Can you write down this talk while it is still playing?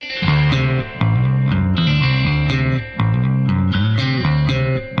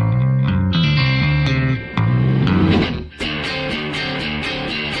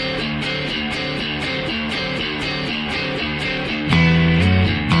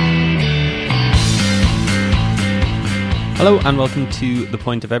Hello and welcome to The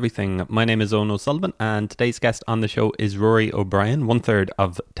Point of Everything. My name is Owen O'Sullivan and today's guest on the show is Rory O'Brien, one third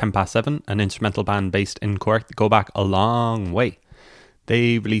of 10 Past 7, an instrumental band based in Cork that go back a long way.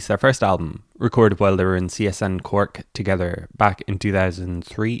 They released their first album, recorded while they were in CSN Cork together back in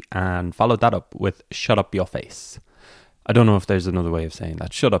 2003, and followed that up with Shut Up Your Face. I don't know if there's another way of saying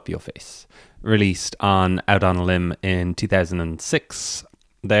that. Shut Up Your Face. Released on Out on a Limb in 2006.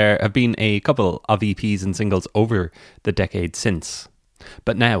 There have been a couple of EPs and singles over the decade since.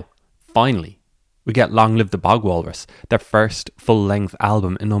 But now, finally, we get Long Live the Bog Walrus, their first full-length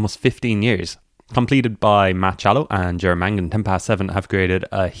album in almost 15 years. Completed by Matt Shallow and Ger Mangan, 10 Past 7 have created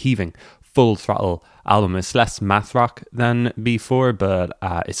a heaving, full-throttle album. It's less math rock than before, but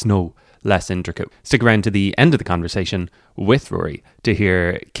it's no less intricate. Stick around to the end of the conversation with Rory to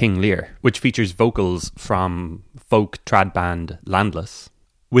hear King Lear, which features vocals from folk trad band Landless,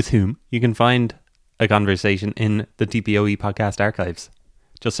 with whom you can find a conversation in the TPOE podcast archives.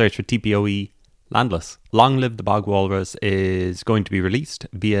 Just search for TPOE Landless. Long Live the Bog Walrus is going to be released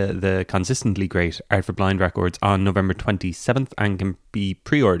via the consistently great Art for Blind Records on November 27th and can be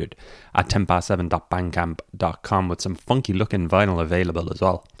pre-ordered at 10past7.bandcamp.com with some funky looking vinyl available as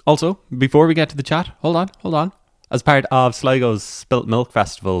well. Also, before we get to the chat, hold on. As part of Sligo's Spilt Milk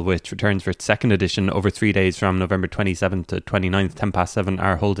Festival, which returns for its second edition over 3 days from November 27th to 29th, 10 Past 7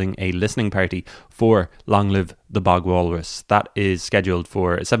 are holding a listening party for Long Live the Bog Walrus. That is scheduled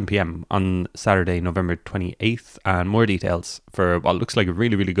for 7pm on Saturday, November 28th, and more details for what looks like a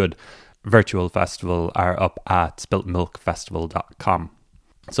really, really good virtual festival are up at spiltmilkfestival.com.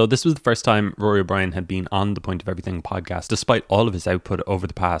 So this was the first time Rory O'Brien had been on the Point of Everything podcast, despite all of his output over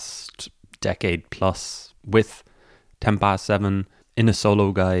the past decade plus with 10 Past 7, In a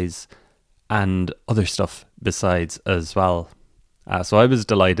Solo Guys, and other stuff besides as well. So I was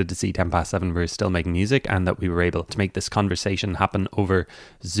delighted to see 10 Past 7 were still making music and that we were able to make this conversation happen over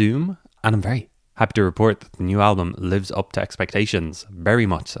Zoom. And I'm very happy to report that the new album lives up to expectations. Very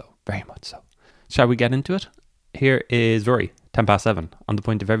much so. Shall we get into it? Here is Rory, 10 Past 7, on the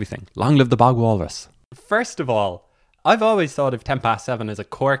Point of Everything. Long Live the Bog Walrus. First of all, I've always thought of 10 Past 7 as a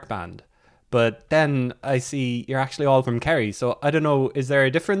Cork band. But then I see you're actually all from Kerry. So I don't know, is there a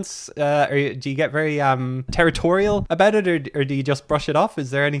difference? Or do you get very territorial about it? Or do you just brush it off?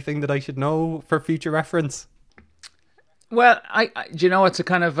 Is there anything that I should know for future reference? Well, I do you know, it's a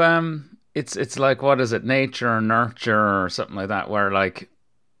kind of, it's like, what is it, nature or nurture or something like that, where like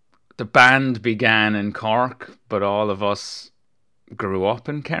the band began in Cork, but all of us grew up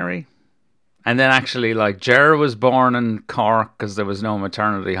in Kerry. And then actually, like, Ger was born in Cork because there was no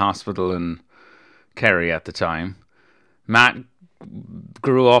maternity hospital in Kerry at the time. Matt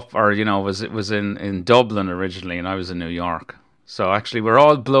grew up, or, you know, was in Dublin originally, and I was in New York. So actually, we're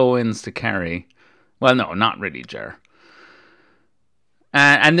all blow-ins to Kerry. Well, no, not really Ger.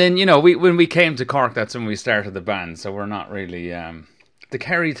 And then, you know, when we came to Cork, that's when we started the band. So we're not really... the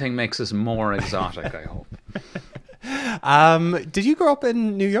Kerry thing makes us more exotic, I hope. Did you grow up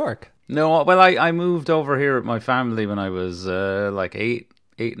in New York? No, well, I moved over here with my family when I was like eight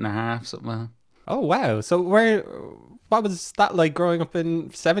and a half, something like that. Oh, wow. So what was that like growing up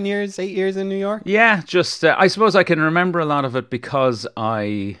in 8 years in New York? Yeah, just, I suppose I can remember a lot of it because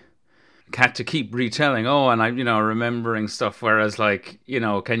I had to keep retelling, and I'm, you know, remembering stuff, whereas like, you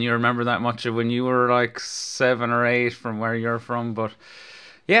know, can you remember that much of when you were like 7 or 8 from where you're from? But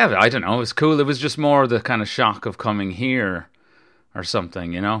yeah, I don't know, it was cool. It was just more the kind of shock of coming here or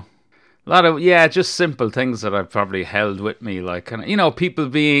something, you know? A lot of, just simple things that I've probably held with me, like, kind of, you know, people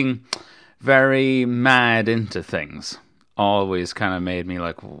being very mad into things always kind of made me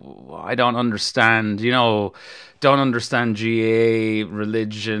like, I don't understand GA,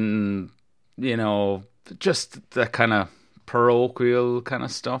 religion, you know, just that kind of parochial kind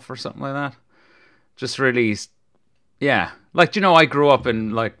of stuff or something like that. Just really, like, you know, I grew up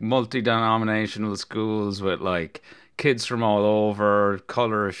in like multi-denominational schools with like kids from all over,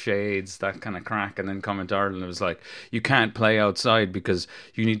 colour of shades, that kind of crack, and then coming to Ireland, it was like, you can't play outside because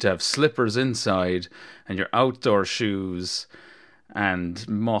you need to have slippers inside and your outdoor shoes and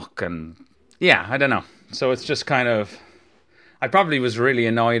muck, and I don't know. So it's just kind of, I probably was really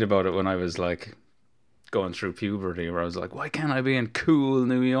annoyed about it when I was like going through puberty, where I was like, why can't I be in cool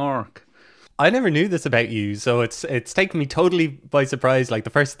New York? I never knew this about you, so it's taken me totally by surprise. Like the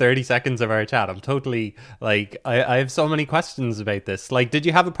first 30 seconds of our chat, I'm totally like, I have so many questions about this. Like, did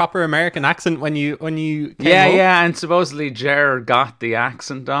you have a proper American accent when you came home? Yeah, and supposedly Ger got the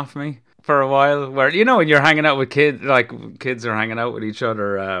accent off me for a while. Where, you know, when you're hanging out with kids, like kids are hanging out with each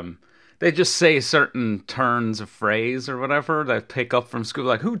other, they just say certain turns of phrase or whatever that pick up from school,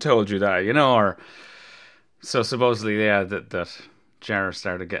 like, who told you that, you know, or So supposedly, yeah, that Jarrah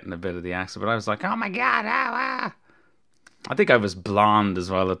started getting a bit of the accent, but I was like, oh my god, I think I was blonde as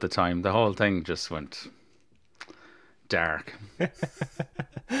well at the time. The whole thing just went dark.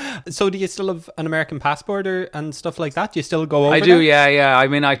 So do you still have an American passport and stuff like that? Do you still go over I do, there? yeah. I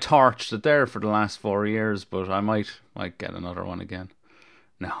mean, I torched it there for the last 4 years, but I might get another one again.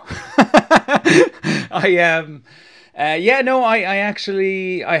 No, I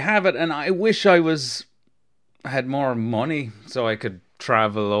actually I have it, and I wish I had more money so I could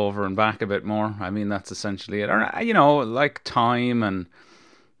travel over and back a bit more. I mean, that's essentially it. Or like time, and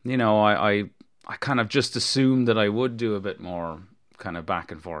I kind of just assumed that I would do a bit more kind of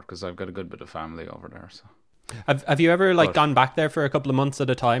back and forth because I've got a good bit of family over there. So Have you ever gone back there for a couple of months at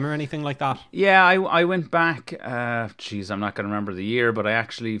a time or anything like that? yeah, I went back. I'm not going to remember the year, but I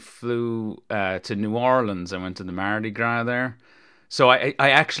actually flew to New Orleans. I went to the Mardi Gras there. So I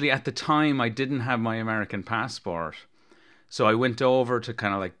actually at the time I didn't have my American passport. So I went over to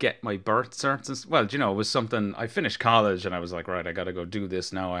kind of like get my birth certs. Well, it was something. I finished college and I was like, right, I got to go do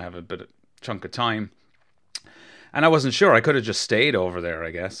this now. I have a bit of chunk of time, and I wasn't sure. I could have just stayed over there,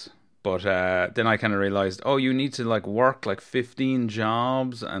 I guess. But then I kind of realized, oh, you need to like work like 15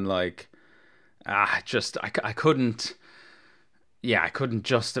 jobs, and like, I couldn't. Yeah, I couldn't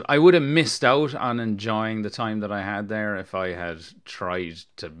just. I would have missed out on enjoying the time that I had there if I had tried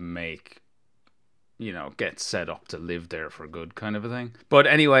to get set up to live there for good, kind of a thing. But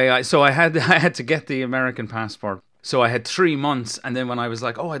anyway, I had to get the American passport. So I had 3 months, and then when I was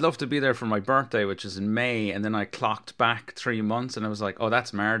like, oh, I'd love to be there for my birthday, which is in May, and then I clocked back 3 months, and I was like, oh,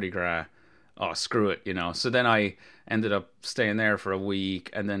 that's Mardi Gras. Oh, screw it, So then I ended up staying there for a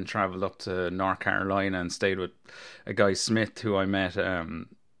week, and then traveled up to North Carolina and stayed with a guy, Smith, who I met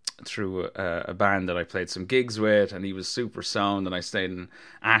through a band that I played some gigs with, and he was super sound, and I stayed in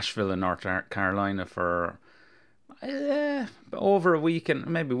Asheville in North Carolina for over a week, and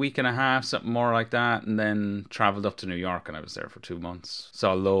maybe a week and a half, something more like that, and then travelled up to New York, and I was there for 2 months.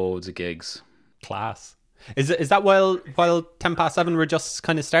 Saw loads of gigs. Class. Is that while 10 past 7 were just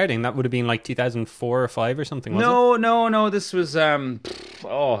kind of starting? That would have been like 2004 or 5 or something, was it? No. This was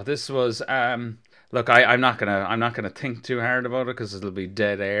look, I'm not gonna think too hard about it because it'll be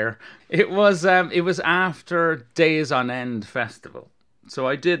dead air. It was after Days on End festival, so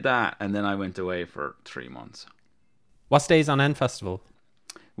I did that, and then I went away for 3 months. What's Days on End festival?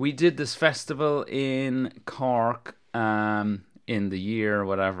 We did this festival in Cork, in the year,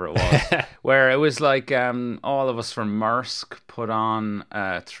 whatever it was, where it was like all of us from Maersk put on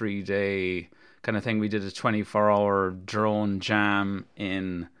a 3-day kind of thing. We did a 24-hour drone jam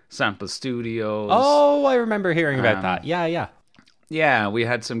in Sample Studios. Oh, I remember hearing about that. Yeah. Yeah, we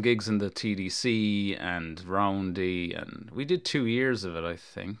had some gigs in the TDC and Roundy, and we did 2 years of it, I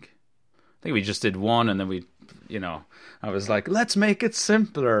think. I think we just did one, and then I was like, let's make it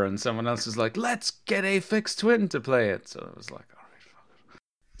simpler, and someone else was like, let's get Aphex Twin to play it. So I was like, all right,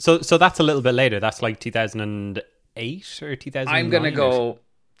 fuck it. So that's a little bit later. That's like 2008 or 2009. I'm gonna go,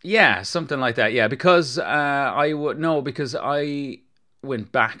 yeah, something like that. Yeah, because I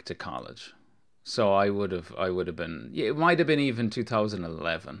went back to college, so I would have been. Yeah, it might have been even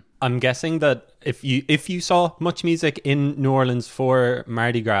 2011. I'm guessing that if you saw much music in New Orleans for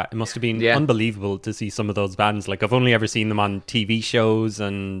Mardi Gras, it must have been unbelievable to see some of those bands. Like, I've only ever seen them on TV shows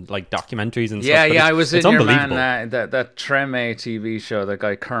and like documentaries and stuff. Yeah, I was in your man that Treme TV show, that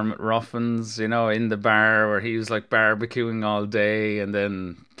guy Kermit Ruffins, in the bar where he was like barbecuing all day and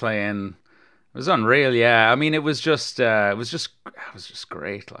then playing. It was unreal. Yeah, I mean, it was just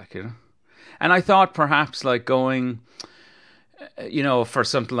great, like, And I thought perhaps like going, for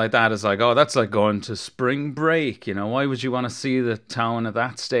something like that is like, oh, that's like going to spring break. Why would you want to see the town at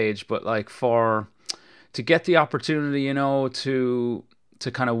that stage? But like to get the opportunity, to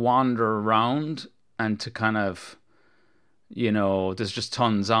kind of wander around and to kind of, there's just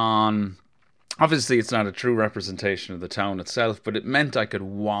tons on. Obviously, it's not a true representation of the town itself, but it meant I could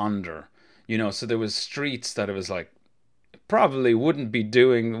wander. So there was streets that it was like, probably wouldn't be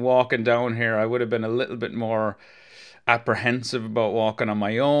walking down here. I would have been a little bit more apprehensive about walking on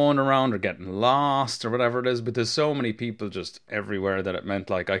my own around or getting lost or whatever it is, but there's so many people just everywhere that it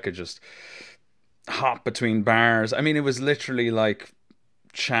meant like I could just hop between bars. I mean, it was literally like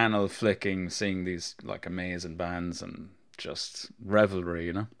channel flicking, seeing these like amazing bands and just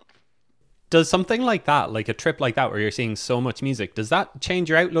revelry, Does something like that, like a trip like that where you're seeing so much music, does that change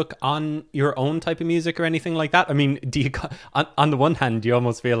your outlook on your own type of music or anything like that? I mean, do you, on the one hand, you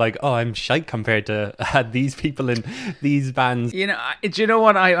almost feel like, oh, I'm shite compared to these people in these bands? Do you know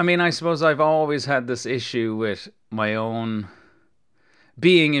what? I mean, I suppose I've always had this issue with my own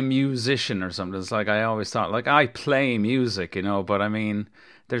being a musician or something. It's like I always thought, like, I play music, you know, but I mean,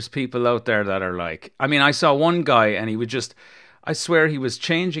 there's people out there that are like, I mean, I saw one guy and he would just, I swear he was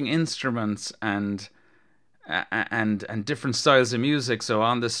changing instruments and different styles of music. So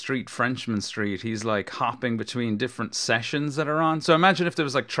on the street, Frenchman Street, he's like hopping between different sessions that are on. So imagine if there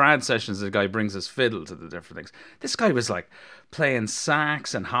was like trad sessions, the guy brings his fiddle to the different things. This guy was like playing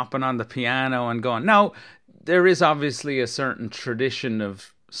sax and hopping on the piano and going. Now, there is obviously a certain tradition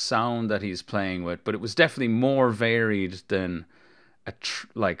of sound that he's playing with, but it was definitely more varied than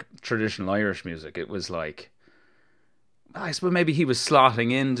like traditional Irish music. It was like, I suppose maybe he was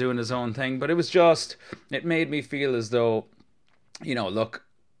slotting in doing his own thing, but it was just, it made me feel as though, you know, look,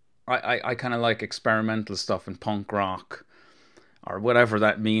 I kind of like experimental stuff and punk rock or whatever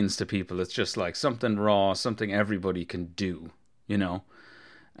that means to people. It's just like something raw, something everybody can do, you know.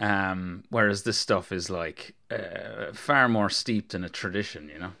 Whereas this stuff is like far more steeped in a tradition,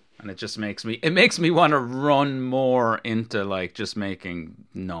 you know. And it just makes me want to run more into like just making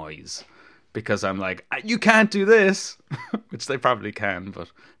noise. Because I'm like, you can't do this, which they probably can, but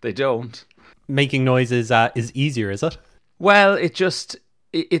they don't. Making noise is easier, is it? Well,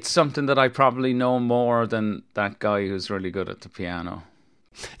 it's something that I probably know more than that guy who's really good at the piano.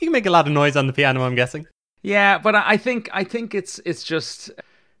 You can make a lot of noise on the piano, I'm guessing. Yeah, but I think it's just,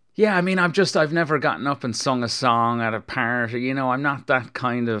 yeah. I mean, I've never gotten up and sung a song at a party. You know, I'm not that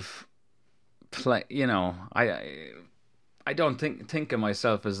kind of play. You know, I don't think of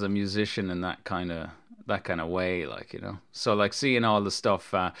myself as a musician in that kind of way, like, you know. So like seeing all the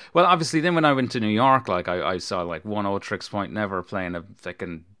stuff. Well, obviously, then when I went to New York, like I saw like One O Tricks Point Never playing a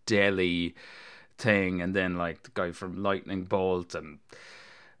fucking deli thing, and then like the guy from Lightning Bolt, and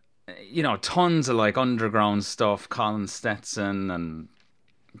you know, tons of like underground stuff, Colin Stetson, and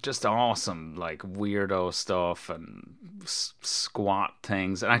just awesome like weirdo stuff and squat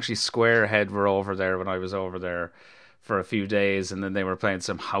things. And actually, Squarehead were over there when I was over there for a few days, and then they were playing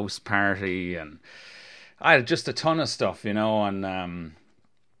some house party, and I had just a ton of stuff, you know. And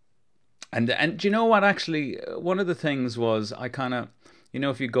do you know what, actually one of the things was, I kind of, you know,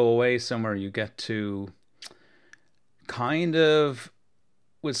 if you go away somewhere, you get to kind of,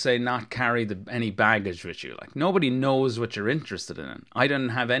 would say, not carry any baggage with you. Like, nobody knows what you're interested in. I didn't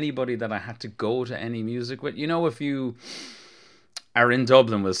have anybody that I had to go to any music with. You know, if you are in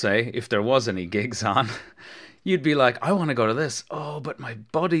Dublin, we'll say, if there was any gigs on, you'd be like, I want to go to this. Oh, but my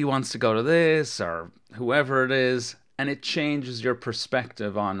buddy wants to go to this, or whoever it is. And it changes your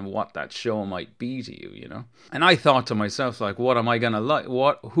perspective on what that show might be to you, you know? And I thought to myself, like, what am I going to like?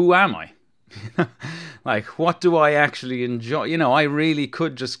 Who am I? Like, what do I actually enjoy? You know, I really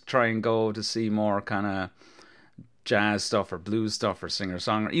could just try and go to see more kind of jazz stuff or blues stuff or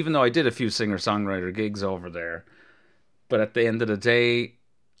singer-songwriter, even though I did a few singer-songwriter gigs over there. But at the end of the day,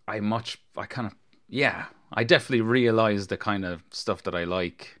 I definitely realized the kind of stuff that I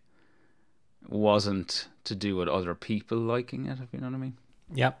like wasn't to do with other people liking it, if you know what I mean.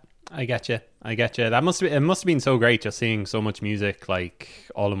 Yep, I get you. It must have been so great just seeing so much music like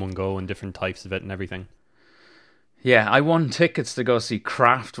all in one go and different types of it and everything. Yeah, I won tickets to go see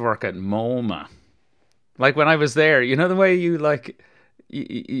Kraftwerk at MoMA. Like, when I was there, you know the way you like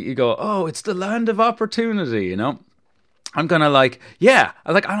you go, oh, it's the land of opportunity, you know. I'm gonna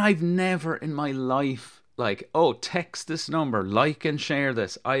and I've never in my life, like, oh, text this number, like and share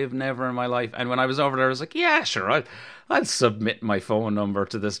this. I have never in my life. And when I was over there, I was like, yeah, sure, I'll submit my phone number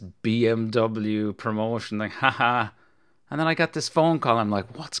to this BMW promotion thing, haha. And then I got this phone call. I'm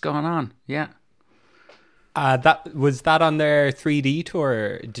like, what's going on? Yeah. That was that on their 3D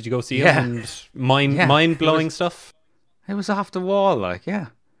tour. Did you go see it? And mind blowing stuff? It was off the wall, like, yeah.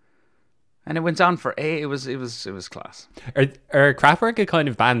 And it went on for it was class. Are Kraftwerk a kind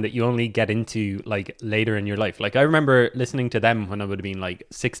of band that you only get into like later in your life? Like, I remember listening to them when I would have been like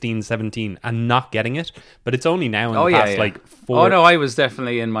 16, 17 and not getting it, but it's only now in the past like 4. Oh no, I was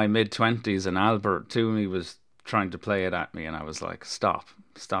definitely in my mid-20s, and Albert Toomey was trying to play it at me, and I was like, stop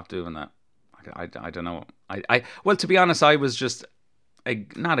doing that. I don't know. Well, to be honest, I was just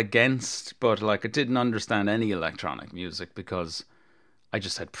not against, but like I didn't understand any electronic music because I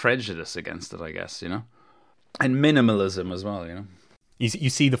just had prejudice against it, I guess, you know? And minimalism as well, you know? You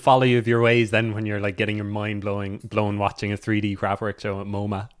see the folly of your ways then when you're like getting your mind blown watching a 3D Kraftwerk show at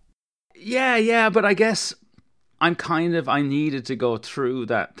MoMA. Yeah, but I guess I needed to go through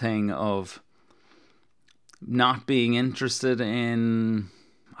that thing of not being interested in,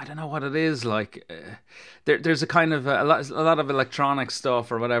 I don't know what it is, like there's a kind of a lot of electronic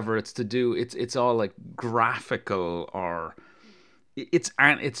stuff or whatever it's to do. It's all like graphical, or it's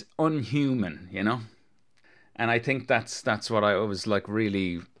unhuman, you know. And I think that's what I was like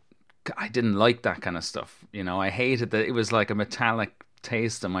really. I didn't like that kind of stuff. I hated that it was like a metallic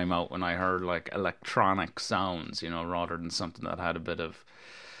taste in my mouth when I heard like electronic sounds, rather than something that had a bit of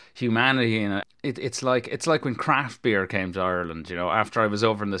humanity in it. It's like when craft beer came to Ireland. After I was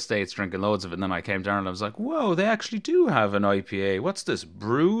over in the States drinking loads of it, and then I came to Ireland, I was like, whoa, they actually do have an IPA. What's this,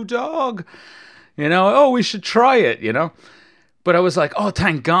 Brew Dog? Oh, we should try it. But I was like, oh,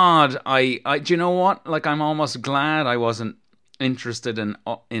 thank God. Do you know what? Like, I'm almost glad I wasn't interested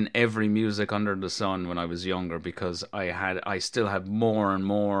in every music under the sun when I was younger, because I still had more and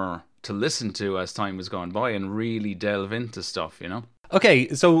more to listen to as time was going by and really delve into stuff. Okay,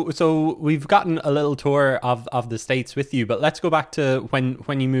 so we've gotten a little tour of the States with you, but let's go back to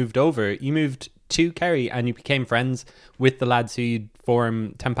when you moved over. You moved to Kerry and you became friends with the lads who you'd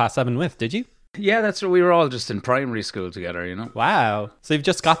form 10 past 7 with, did you? Yeah, that's what we were all just in primary school together, Wow. So you've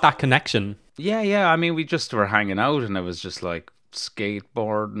just got that connection. Yeah. I mean, we just were hanging out, and it was just like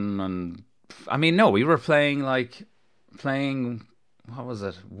skateboarding, and I mean, no, we were playing what was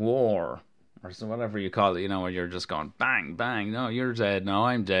it, war or so, whatever you call it, where you're just going bang bang. No, you're dead. No,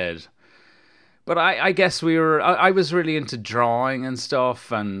 I'm dead. But I guess I was really into drawing and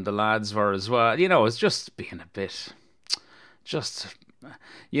stuff, and the lads were as well. It's just being a bit, just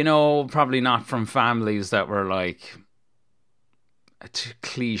probably not from families that were like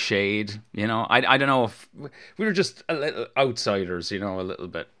cliched. I don't know if we were just a little outsiders, a little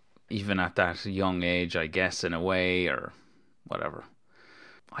bit, even at that young age, I guess, in a way, or whatever.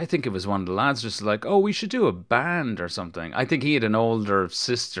 I think it was one of the lads just like, oh, we should do a band or something. I think he had an older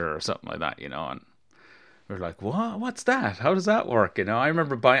sister or something like that, and we were like, what? What's that? How does that work? I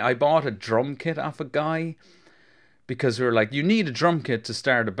remember I bought a drum kit off a guy, because we were like, you need a drum kit to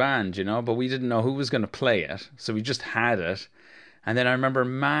start a band, but we didn't know who was going to play it, so we just had it. And then I remember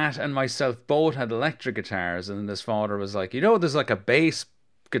Matt and myself both had electric guitars, and then his father was like, there's like a bass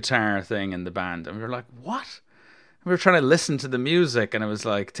guitar thing in the band. And we were like, what? And we were trying to listen to the music, and it was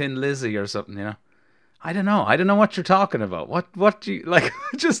like Tin Lizzy or something, I don't know what you're talking about. What do you, like,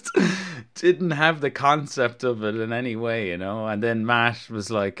 just didn't have the concept of it in any way, And then Matt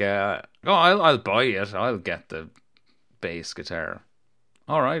was like, oh, I'll buy it. I'll get the bass guitar.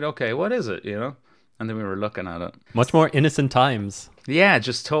 All right, okay, what is it, And then we were looking at it. Much more innocent times. Yeah,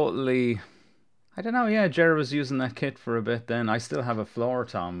 just totally. I don't know. Yeah, Jerry was using that kit for a bit then. I still have a floor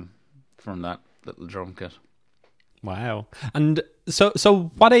tom from that little drum kit. Wow. And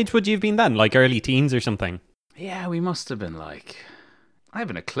so what age would you have been then? Like early teens or something? Yeah, we must have been like, I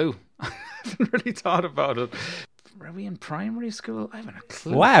haven't a clue. I haven't really thought about it. Were we in primary school? I haven't a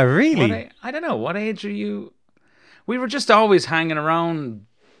clue. Wow, really? I don't know. What age are you? We were just always hanging around.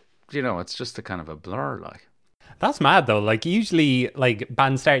 It's just a kind of a blur, like. That's mad though. Like usually, like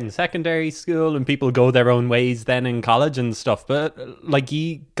bands start in secondary school and people go their own ways then in college and stuff. But like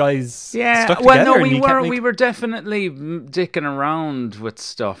you guys, stuck together. Well, no, we were definitely dicking around with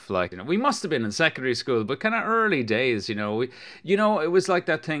stuff. Like we must have been in secondary school, but kind of early days. It was like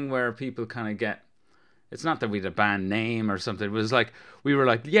that thing where people kind of get. It's not that we had a band name or something. It was like we were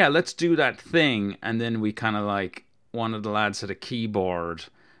like, yeah, let's do that thing, and then we kind of like one of the lads had a keyboard.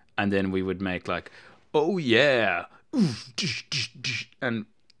 And then we would make like, oh yeah, and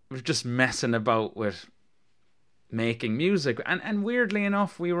we're just messing about with making music. And weirdly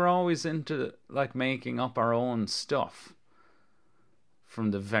enough, we were always into like making up our own stuff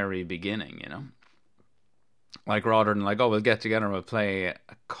from the very beginning, Like rather than like, oh, we'll get together and we'll play a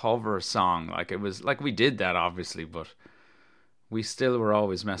cover song. Like it was like we did that obviously, but we still were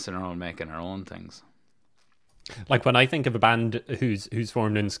always messing around making our own things. Like when I think of a band who's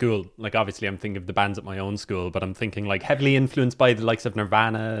formed in school, like obviously I'm thinking of the bands at my own school, but I'm thinking like heavily influenced by the likes of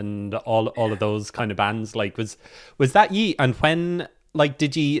Nirvana and all of those kind of bands. Like was that ye? And when like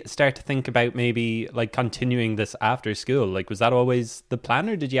did you start to think about maybe like continuing this after school? Like was that always the plan,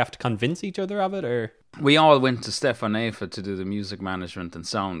 or did you have to convince each other of it? Or we all went to Stefan Efa to do the music management and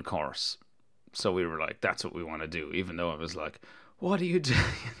sound course, so we were like, that's what we want to do, even though it was like, what do you do?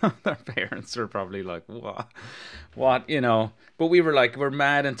 Their parents were probably like, what? But we were like, we're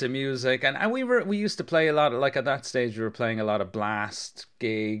mad into music, and we used to play a lot. Like at that stage, we were playing a lot of blast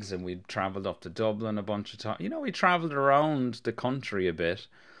gigs, and we travelled up to Dublin a bunch of times. We travelled around the country a bit,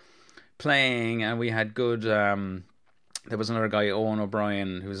 playing, and we had good. There was another guy, Owen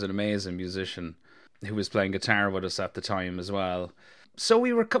O'Brien, who was an amazing musician, who was playing guitar with us at the time as well. So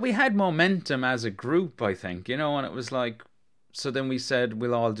we had momentum as a group, I think, and it was like. So then we said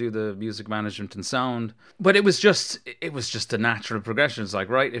we'll all do the music management and sound, but it was just a natural progression. It's like,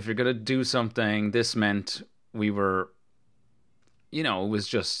 right, if you're gonna do something, this meant we were, it was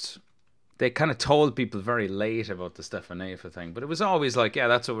just they kind of told people very late about the Stefan Nefa thing, but it was always like, yeah,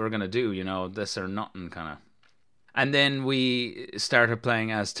 that's what we're going to do, you know, this or nothing kind of. And then we started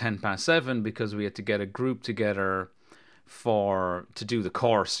playing as 10 past 7 because we had to get a group together to do the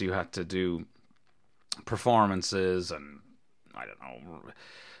course. You had to do performances, and I don't know,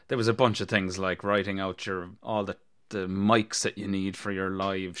 there was a bunch of things like writing out all the mics that you need for your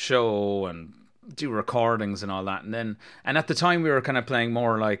live show and do recordings and all that. And at the time we were kind of playing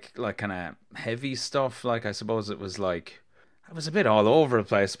more like kind of heavy stuff. Like, I suppose it was a bit all over the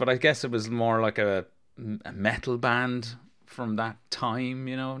place, but I guess it was more like a metal band from that time,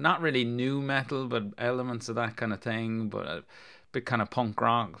 you know, not really new metal, but elements of that kind of thing, but a bit kind of punk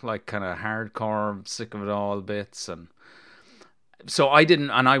rock, like kind of hardcore, sick of it all bits. And so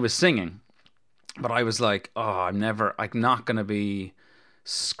I was singing, but I was like, oh, I'm not going to be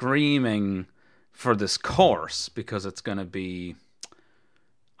screaming for this course because I'm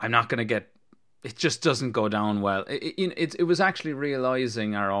not going to get, it just doesn't go down well. It was actually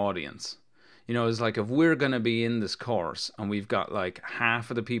realizing our audience. You know, it's like, if we're going to be in this course and we've got like half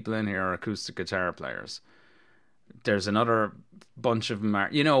of the people in here are acoustic guitar players, there's another bunch of them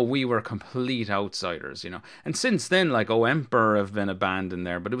you know, we were complete outsiders, you know. And since then, like, Emperor have been a band in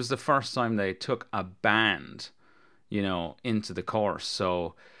there, but it was the first time they took a band, you know, into the course.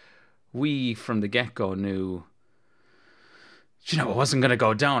 So we, from the get-go, knew, you know, it wasn't going to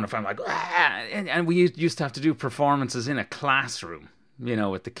go down if I'm like, ah! And we used to have to do performances in a classroom, you know,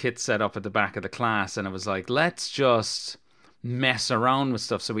 with the kit set up at the back of the class. And it was like, let's just mess around with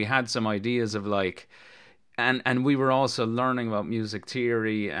stuff. So we had some ideas of like, and we were also learning about music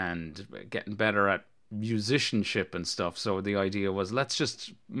theory and getting better at musicianship and stuff. So the idea was, let's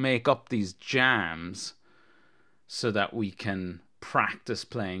just make up these jams so that we can practice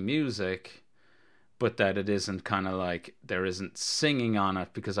playing music, but that it isn't kind of like, there isn't singing on it,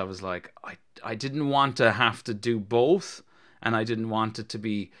 because I was like, I didn't want to have to do both, and I didn't want it to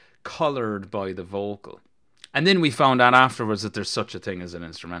be colored by the vocal. And then we found out afterwards that there's such a thing as an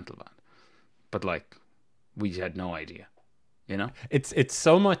instrumental band, but like, we had no idea, you know. It's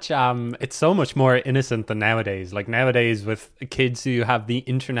so much more innocent than nowadays. Like, nowadays with kids who have the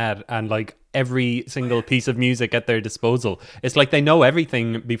internet and like every single piece of music at their disposal, it's like they know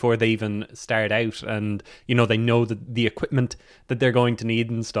everything before they even start out, and you know, they know the equipment that they're going to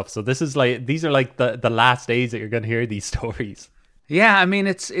need and stuff. So these are like the last days that you're going to hear these stories. Yeah, I mean,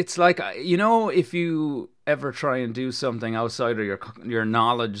 it's like, you know, if you ever try and do something outside of your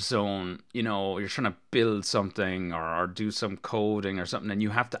knowledge zone, you know, you're trying to build something or do some coding or something, and you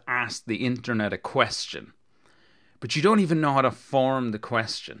have to ask the internet a question, but you don't even know how to form the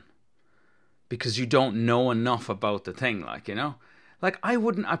question because you don't know enough about the thing, like, you know? Like, I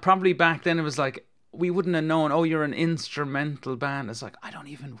probably back then it was like, we wouldn't have known, oh, you're an instrumental band. It's like,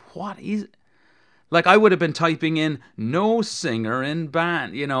 what is it? Like, I would have been typing in no singer in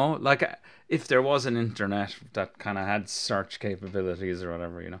band, you know, like if there was an internet that kind of had search capabilities or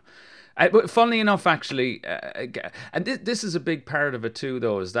whatever, you know. But funnily enough, actually, and this is a big part of it too,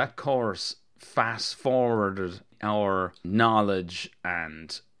 though, is that course fast forwarded our knowledge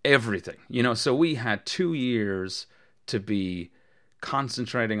and everything, you know. So we had 2 years to be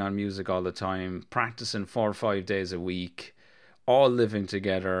concentrating on music all the time, practicing 4 or 5 days a week, all living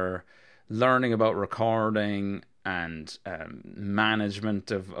together, learning about recording and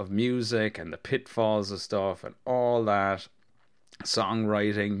management of music and the pitfalls of stuff and all that,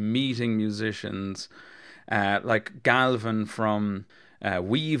 songwriting, meeting musicians, like Galvin from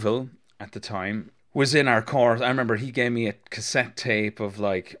Weevil at the time was in our course. I remember he gave me a cassette tape of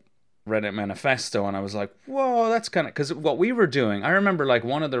like Reddit Manifesto, and I was like, whoa, that's kind of, because what we were doing, I remember like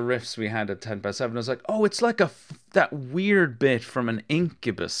one of the riffs we had at 10 past 7, I was like, oh, it's like that weird bit from an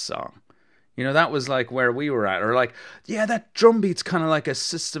Incubus song. You know, that was like where we were at. Or like, yeah, that drum beat's kind of like a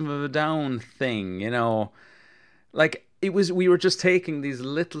System of a Down thing, you know. Like, we were just taking these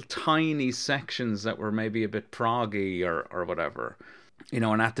little tiny sections that were maybe a bit proggy or whatever, you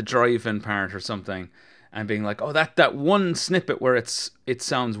know, and at the drive-in part or something, and being like, oh, that one snippet where it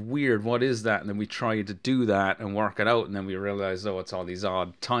sounds weird, what is that? And then we tried to do that and work it out, and then we realized, oh, it's all these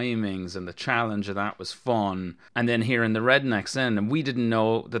odd timings, and the challenge of that was fun. And then hearing the Rednecks then, and we didn't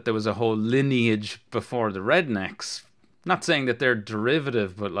know that there was a whole lineage before the Rednecks. Not saying that they're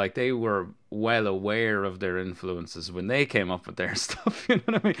derivative, but like they were well aware of their influences when they came up with their stuff, you know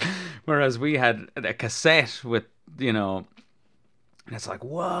what I mean? Whereas we had a cassette with, you know, and it's like,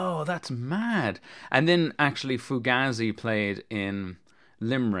 whoa, that's mad. And then actually Fugazi played in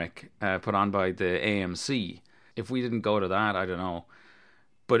Limerick, put on by the AMC. If we didn't go to that, I don't know.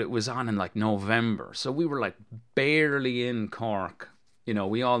 But it was on in like November. So we were like barely in Cork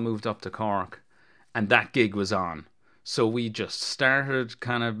we all moved up to Cork, and that gig was on. So we just started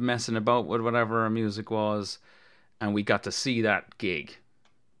kind of messing about with whatever our music was, and we got to see that gig.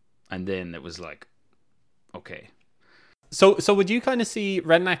 And then it was like, okay. So would you kind of see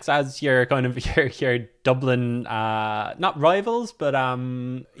Rednecks as your kind of your Dublin, not rivals, but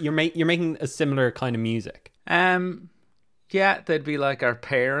you're making a similar kind of music? Yeah, they'd be like our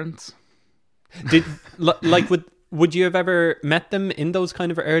parents. Did like would you have ever met them in those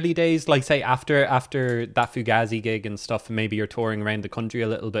kind of early days, like say after that Fugazi gig and stuff, and maybe you're touring around the country a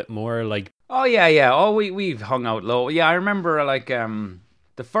little bit more, like? Oh yeah. Oh, we've hung out low. Yeah, I remember like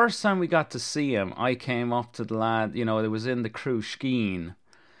the first time we got to see him, I came up to the lad. It was in the Crew Skeen,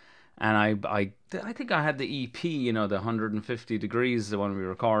 and I think I had the EP, the 150 Degrees, the one we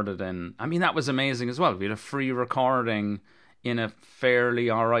recorded in. I mean, that was amazing as well. We had a free recording in a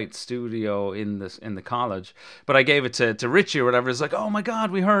fairly alright studio in the college. But I gave it to Richie or whatever. It's like, oh my God,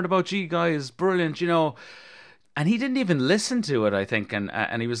 we heard about you guys, brilliant, And he didn't even listen to it, I think.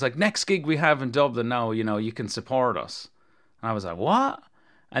 And he was like, next gig we have in Dublin now, you can support us. And I was like, what?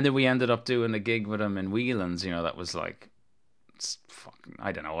 And then we ended up doing a gig with him in Whelan's, that was like,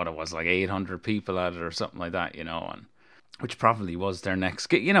 I don't know what it was, like 800 people at it or something like that, and which probably was their next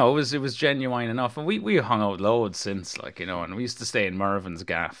gig. It was genuine enough. And we hung out loads since, and we used to stay in Mervin's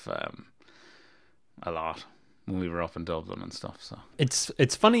gaff a lot when we were up in Dublin and stuff. So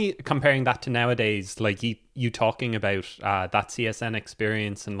it's funny comparing that to nowadays, like you talking about that CSN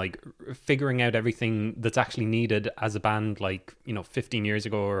experience and like figuring out everything that's actually needed as a band, 15 years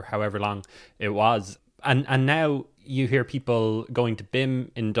ago or however long it was. And now you hear people going to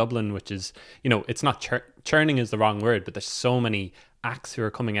BIM in Dublin, which is, it's not churning is the wrong word, but there's so many acts who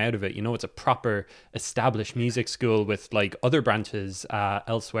are coming out of it. It's a proper established music school with like other branches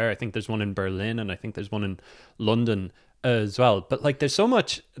elsewhere. I think there's one in Berlin, and I think there's one in London as well. But like there's so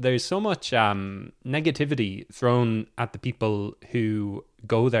much negativity thrown at the people who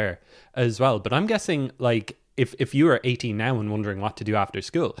go there as well. But I'm guessing like if you are 18 now and wondering what to do after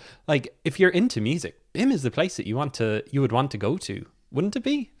school, like if you're into music, BIM is the place that you would want to go to, wouldn't it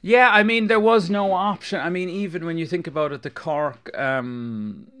be? Yeah, I mean, there was no option. I mean, even when you think about it, the Cork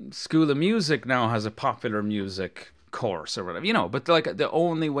School of Music now has a popular music course or whatever, but like the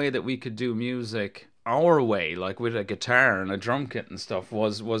only way that we could do music our way, like with a guitar and a drum kit and stuff,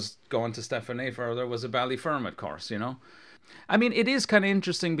 was going to Stephanie, or there was a Ballyfermot course, I mean, it is kind of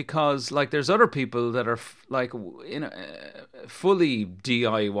interesting because, like, there's other people that are fully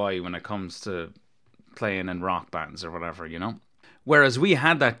DIY when it comes to playing in rock bands or whatever, Whereas we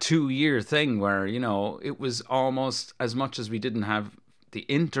had that 2-year thing where, it was almost as much as we didn't have the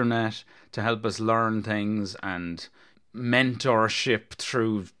internet to help us learn things and mentorship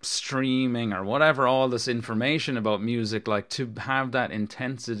through streaming or whatever, all this information about music, like to have that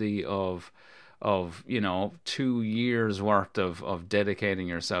intensity of 2 years worth of dedicating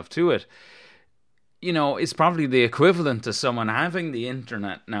yourself to it, is probably the equivalent to someone having the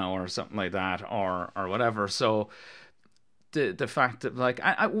internet now or something like that or whatever. So the fact that like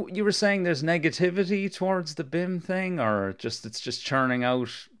you were saying there's negativity towards the BIM thing, or it's just churning out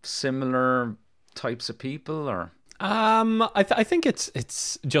similar types of people, or I think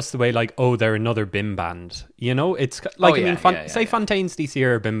it's just the way, like, oh, they're another BIM band, it's like, say Fontaine's DC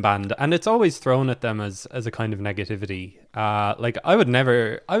are a BIM band, and it's always thrown at them as a kind of negativity. Like I would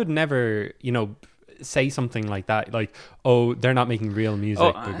never say something like that, like, oh, they're not making real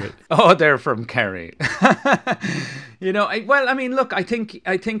music. They're from Kerry. Well, I mean, look, I think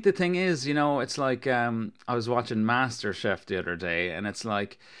the thing is, it's like I was watching MasterChef the other day, and it's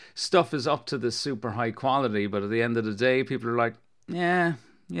like stuff is up to this super high quality, but at the end of the day, people are like, yeah,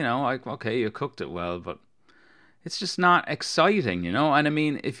 like, okay, you cooked it well, but it's just not exciting, And I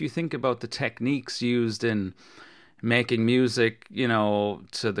mean, if you think about the techniques used in making music,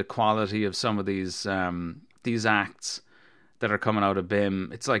 to the quality of some of these acts that are coming out of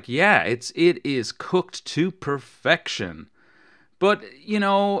BIM, it's like, yeah, it is cooked to perfection. But,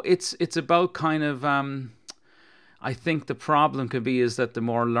 it's about kind of, I think the problem could be is that the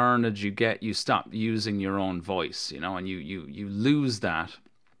more learned you get, you stop using your own voice, and you lose that.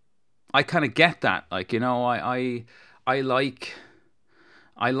 I kind of get that. Like, I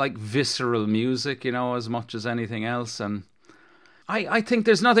like visceral music, as much as anything else. And I think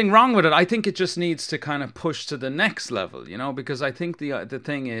there's nothing wrong with it. I think it just needs to kind of push to the next level, because I think the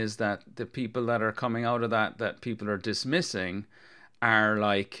thing is that the people that are coming out of that people are dismissing are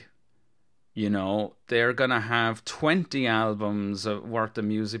like, they're going to have 20 albums worth of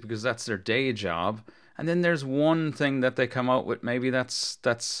music because that's their day job. And then there's one thing that they come out with, maybe that's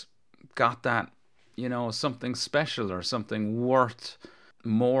got that, something special or something worth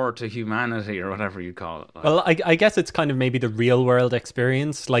more to humanity or whatever you call it. Like, Well, I guess it's kind of maybe the real world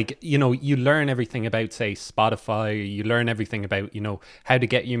experience. Like, you learn everything about, say, Spotify, you learn everything about, how to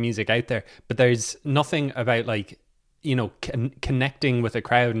get your music out there. But there's nothing about like, connecting with a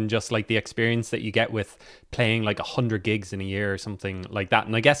crowd and just like the experience that you get with playing like 100 gigs in a year or something like that.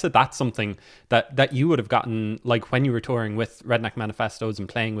 And I guess that's something that you would have gotten like when you were touring with Redneck Manifestos and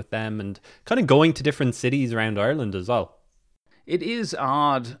playing with them and kind of going to different cities around Ireland as well. it is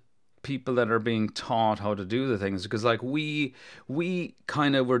odd, people that are being taught how to do the things, because like we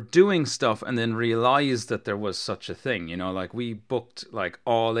kind of were doing stuff and then realized that there was such a thing, like we booked like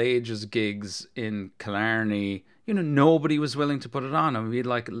all ages gigs in Killarney. Nobody was willing to put it on, and we had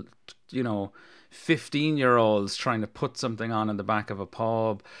like 15-year-olds trying to put something on in the back of a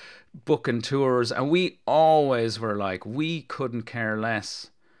pub, booking tours, and we always were like, we couldn't care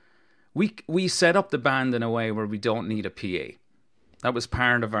less. We set up the band in a way where we don't need a PA. That was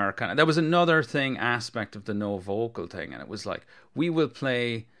part of our that was another aspect of the no vocal thing. And it was like, we will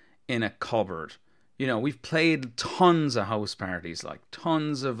play in a cupboard. We've played tons of house parties, like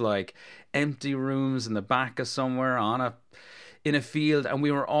tons of like empty rooms in the back of somewhere in a field. And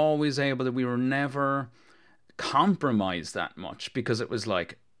we were always we were never compromised that much, because it was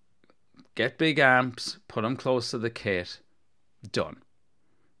like, get big amps, put them close to the kit, done.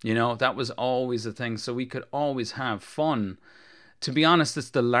 That was always the thing. So we could always have fun. To be honest,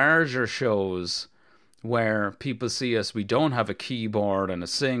 it's the larger shows where people see us, we don't have a keyboard and a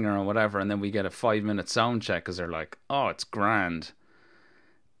singer or whatever, and then we get a 5-minute sound check because they're like, oh, it's grand.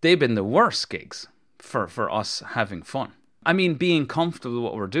 They've been the worst gigs for us having fun. I mean, being comfortable with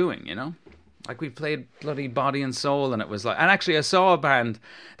what we're doing, Like we played bloody Body and Soul, and it was like, and actually I saw a band,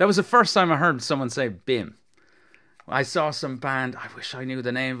 that was the first time I heard someone say BIM. I saw some band, I wish I knew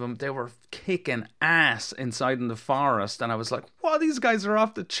the name of them, they were kicking ass inside in the forest, and I was like, wow, these guys are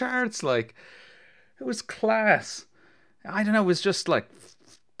off the charts. Like, it was class. I don't know, it was just like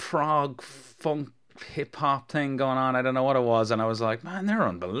prog, funk, hip-hop thing going on. I don't know what it was, and I was like, man, they're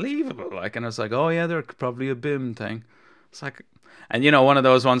unbelievable. Like, and I was like, oh yeah, they're probably a BIM thing. It's like, and one of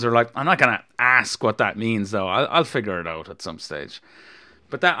those ones are like, I'm not going to ask what that means though, I'll figure it out at some stage.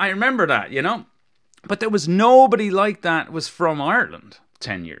 But that, I remember that, But there was nobody like that was from Ireland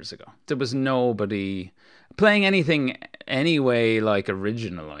 10 years ago. There was nobody playing anything anyway like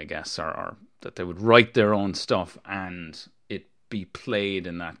original, I guess, or that they would write their own stuff and it be played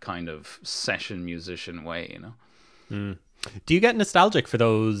in that kind of session musician way, Mm. Do you get nostalgic for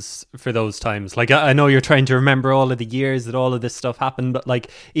those times? Like, I know you're trying to remember all of the years that all of this stuff happened, but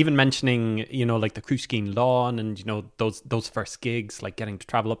like even mentioning, like the Cruiskeen Lawn and, those first gigs, like getting to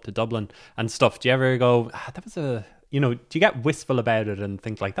travel up to Dublin and stuff. Do you ever go, that was do you get wistful about it and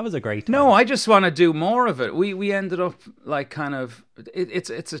think like that was a great time? No, I just want to do more of it. We ended up like kind of,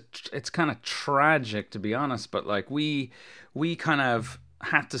 it's kind of tragic, to be honest, but like we kind of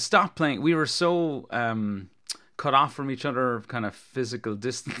had to stop playing. We were so, cut off from each other kind of physical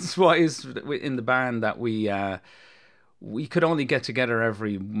distance wise in the band that we could only get together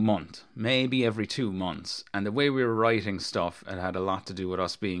every month, maybe every 2 months, and the way we were writing stuff, it had a lot to do with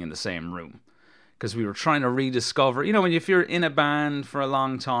us being in the same room, because we were trying to rediscover, if you're in a band for a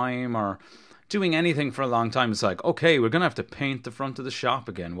long time or doing anything for a long time, it's like, okay, we're gonna have to paint the front of the shop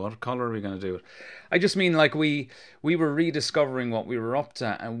again, what color are we gonna do it? I just mean like we were rediscovering what we were up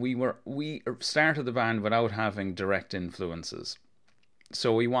to, and we started the band without having direct influences,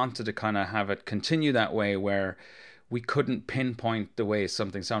 so we wanted to kind of have it continue that way, where we couldn't pinpoint the way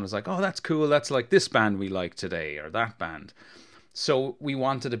something sounded. It's like, oh, that's cool, that's like this band we like today, or that band. So we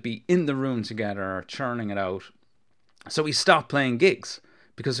wanted to be in the room together, churning it out. So we stopped playing gigs,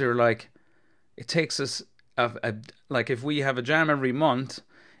 because we were like, it takes us like if we have a jam every month,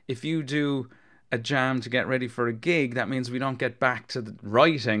 if you do a jam to get ready for a gig, that means we don't get back to the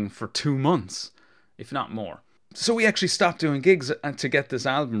writing for 2 months, if not more. So we actually stopped doing gigs to get this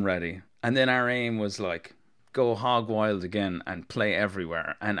album ready, and then our aim was like, go hog wild again and play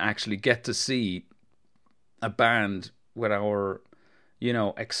everywhere and actually get to see a band with our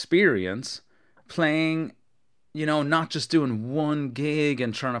experience playing, not just doing one gig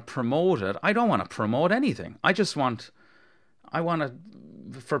and trying to promote it. I don't want to promote anything. I want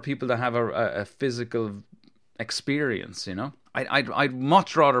for people to have a physical experience, I'd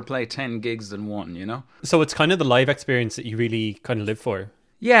much rather play 10 gigs than one, So it's kind of the live experience that you really kind of live for.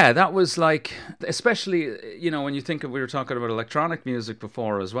 Yeah, that was like, especially, when you think of, we were talking about electronic music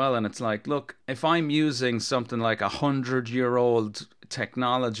before as well, and it's like, look, if I'm using something like 100-year-old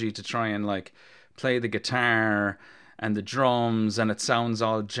technology to try and like play the guitar and the drums, and it sounds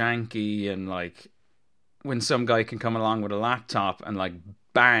all janky and like, when some guy can come along with a laptop and like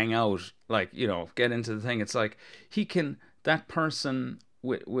bang out, like, you know, get into the thing. It's like that person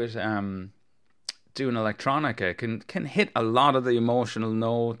with doing electronica can hit a lot of the emotional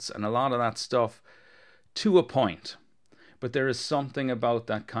notes and a lot of that stuff to a point. But there is something about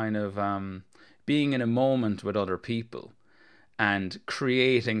that kind of being in a moment with other people and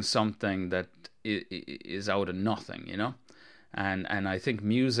creating something that is out of nothing, you know? And I think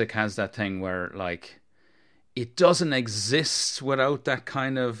music has that thing where, like, it doesn't exist without that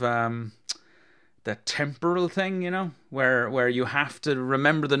kind of that temporal thing, you know, where you have to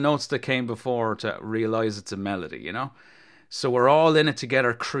remember the notes that came before to realize it's a melody, you know. So we're all in it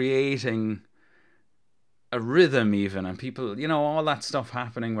together, creating a rhythm even, and people, you know, all that stuff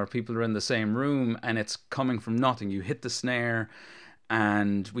happening where people are in the same room and it's coming from nothing. You hit the snare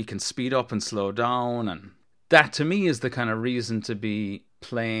and we can speed up and slow down, and that to me is the kind of reason to be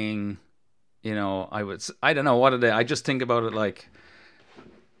playing. You know, I don't know what it is. I just think about it like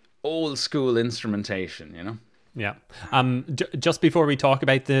old school instrumentation, you know? Yeah. Just before we talk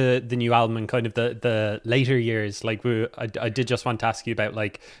about the new album and kind of the later years, like I did just want to ask you about,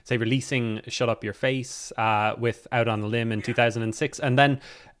 like, say, releasing Shut Up Your Face with Out on a Limb in 2006, and then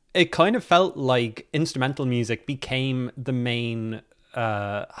it kind of felt like instrumental music became the main.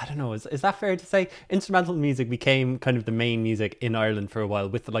 I don't know, is that fair to say? Instrumental music became kind of the main music in Ireland for a while,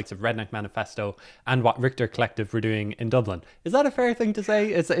 with the likes of Redneck Manifesto and what Richter Collective were doing in Dublin. Is that a fair thing to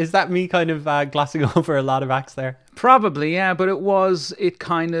say? Is that me kind of glossing over a lot of acts there? Probably, yeah, but it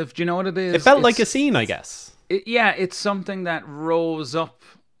kind of, do you know what it is? It felt like a scene, I guess. It's something that rose up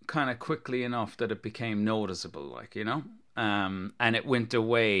kind of quickly enough that it became noticeable, like, you know? And it went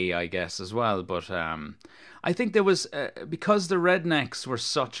away, I guess, as well, but I think there was because the Rednecks were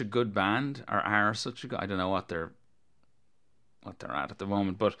such a good band, or are such a good. I don't know what they're at the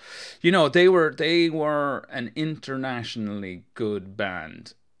moment, but you know, they were an internationally good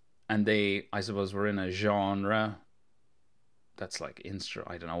band, and they, I suppose, were in a genre that's like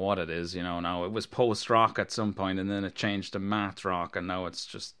I don't know what it is. You know, now it was post rock at some point, and then it changed to math rock, and now it's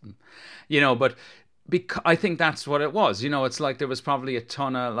just, you know, but. I think that's what it was. You know, it's like there was probably a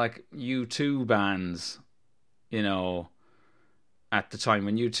ton of like U2 bands, you know, at the time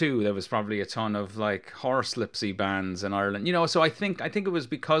when U2, there was probably a ton of like Horselipsy bands in Ireland, you know. So I think it was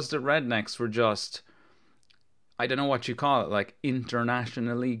because the Rednecks were just, I don't know what you call it, like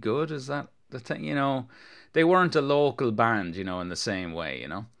internationally good. Is that the thing? You know, they weren't a local band, you know, in the same way, you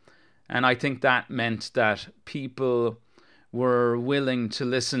know. And I think that meant that people were willing to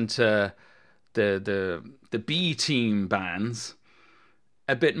listen to the B team bands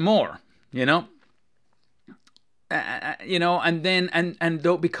a bit more, you know. You know, and then and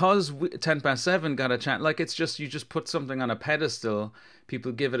though, because 7 got a chance, like, it's just, you just put something on a pedestal,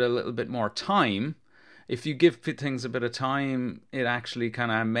 people give it a little bit more time. If you give things a bit of time, it actually kind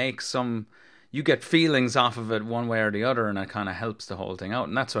of makes you get feelings off of it one way or the other, and it kind of helps the whole thing out.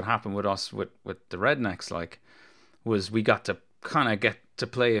 And that's what happened with us with the Rednecks, like, was we got to kind of get to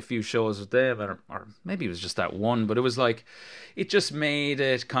play a few shows with them, or maybe it was just that one, but it was like, it just made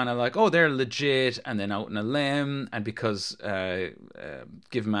it kind of like, oh, they're legit, and then Out on a Limb, and because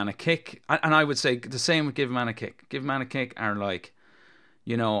Give Man a Kick, and I would say the same with Give Man a Kick. Give Man a Kick are like,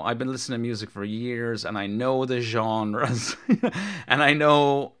 you know, I've been listening to music for years, and I know the genres, and I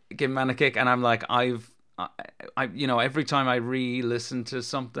know Give Man a Kick, and I'm like, I you know, every time I re-listen to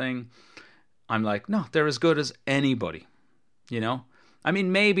something, I'm like, no, they're as good as anybody, you know. I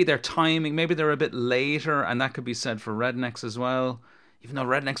mean, maybe their timing, maybe they're a bit later, and that could be said for Rednecks as well, even though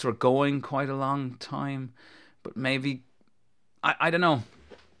Rednecks were going quite a long time. But maybe, I don't know.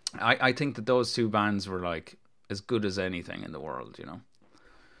 I think that those two bands were like as good as anything in the world, you know.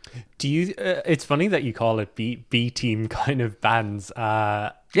 Do you? It's funny that you call it B team kind of bands.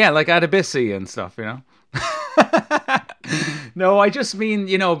 Yeah, like Adebisi and stuff, you know. No, I just mean,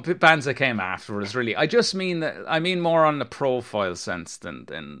 you know, bands that came afterwards, really. I just mean that, I mean more on the profile sense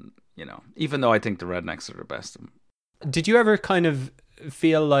than you know, even though I think the Rednecks are the best. Did you ever kind of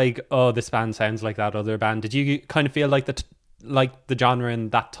feel like, oh, this band sounds like that other band? Did you kind of feel like the genre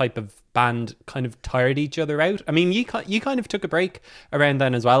and that type of band kind of tired each other out? I mean, you kind of took a break around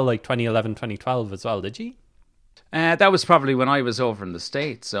then as well, like 2011, 2012 as well, did you? That was probably when I was over in the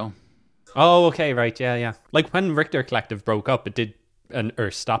States, so... Oh, okay, right, yeah. Like when Richter Collective broke up, it did,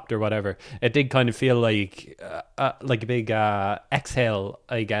 or stopped or whatever, it did kind of feel like a big exhale,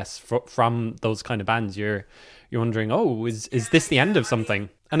 I guess, from those kind of bands. You're wondering, oh, is this the end of something?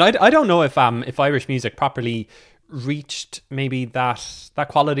 And I don't know if Irish music properly reached maybe that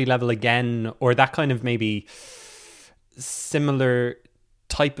quality level again, or that kind of maybe similar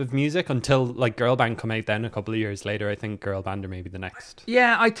type of music until like girl band come out then a couple of years later. I think girl band are maybe the next.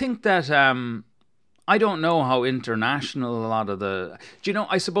 Yeah, I think that I don't know how international a lot of the. Do you know?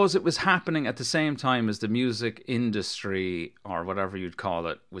 I suppose it was happening at the same time as the music industry, or whatever you'd call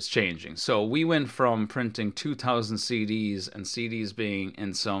it, was changing. So we went from printing 2,000 CDs and CDs being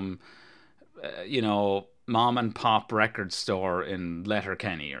in some, mom and pop record store in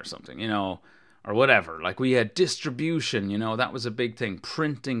Letterkenny or something, or whatever. Like we had distribution, that was a big thing.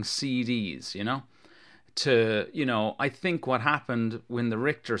 Printing CDs, to I think what happened when the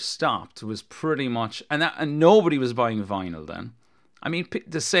Richter stopped was pretty much, and nobody was buying vinyl then. I mean,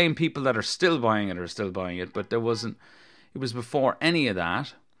 the same people that are still buying it are still buying it, but it was before any of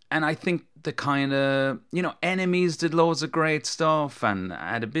that. And I think the kind of, Enemies did loads of great stuff, and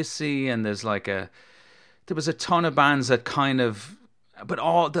Adebisi, and there was a ton of bands that kind of, but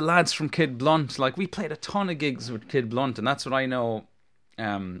all the lads from Kid Blunt, like we played a ton of gigs with Kid Blunt, and that's what I know.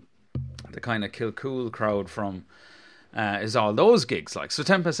 The kind of Kilcool crowd from is all those gigs. Like, so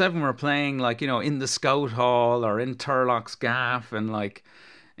 10 past 7 were playing like, in the Scout Hall or in Turlock's Gaff and like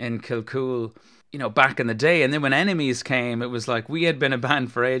in Kilcool, back in the day. And then when Enemies came, it was like we had been a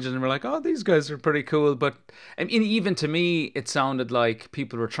band for ages and we're like, oh, these guys are pretty cool. But I mean, even to me, it sounded like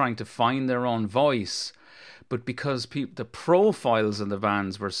people were trying to find their own voice. But because the profiles of the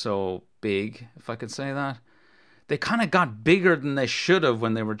bands were so big, if I could say that, they kind of got bigger than they should have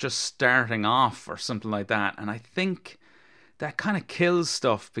when they were just starting off or something like that. And I think that kind of kills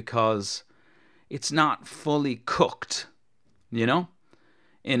stuff because it's not fully cooked,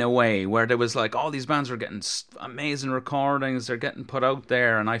 in a way where there was like all these bands were getting amazing recordings, they're getting put out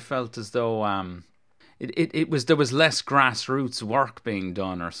there. And I felt as though there was less grassroots work being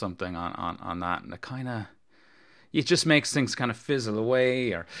done or something on that. And it just makes things kind of fizzle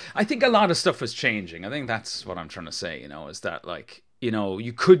away. Or I think a lot of stuff was changing. I think that's what I'm trying to say, is that like,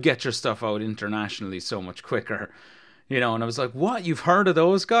 you could get your stuff out internationally so much quicker, and I was like, what, you've heard of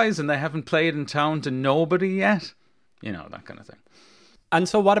those guys and they haven't played in town to nobody yet? That kind of thing. And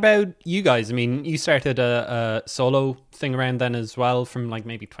so what about you guys? I mean, you started a solo thing around then as well from like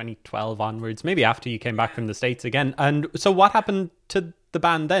maybe 2012 onwards, maybe after you came back from the States again. And so what happened to the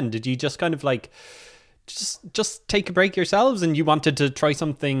band then? Did you just kind of like just take a break yourselves and you wanted to try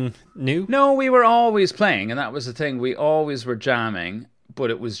something new? No, we were always playing, and that was the thing. We always were jamming, but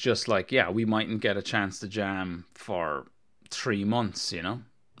it was just like, yeah, we mightn't get a chance to jam for 3 months,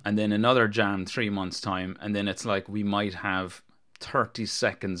 and then another jam 3 months time, and then it's like we might have 30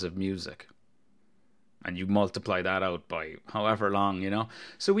 seconds of music, and you multiply that out by however long,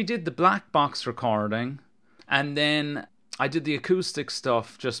 So we did the black box recording, and then I did the acoustic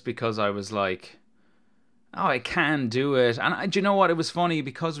stuff just because I was like, oh, I can do it. And do you know what? It was funny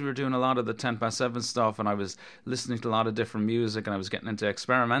because we were doing a lot of the 10 past 7 stuff and I was listening to a lot of different music and I was getting into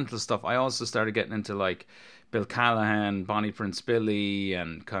experimental stuff. I also started getting into like Bill Callahan, Bonnie Prince Billy,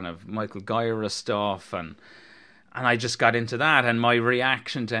 and kind of Michael Gyra stuff. And I just got into that. And my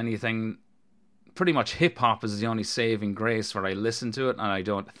reaction to anything, pretty much hip hop is the only saving grace where I listen to it and I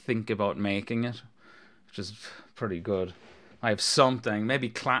don't think about making it, which is pretty good. I have something,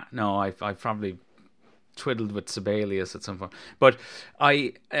 maybe I probably twiddled with Sibelius at some point, but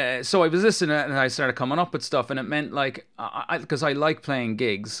so I was listening and I started coming up with stuff, and it meant like because I like playing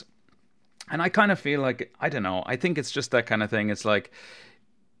gigs, and I kind of feel like, I don't know, I think it's just that kind of thing. It's like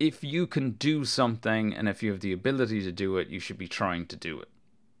if you can do something and if you have the ability to do it, you should be trying to do it.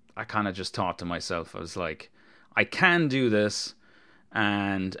 I kind of just thought to myself, I was like, I can do this,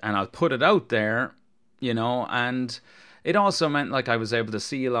 and I'll put it out there, and it also meant like I was able to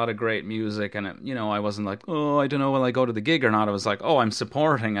see a lot of great music, and I wasn't like, oh, I don't know, will I go to the gig or not? I was like, oh, I'm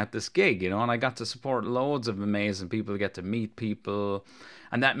supporting at this gig, and I got to support loads of amazing people, get to meet people,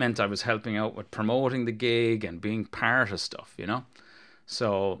 and that meant I was helping out with promoting the gig and being part of stuff,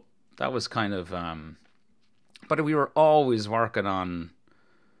 So that was kind of, but we were always working on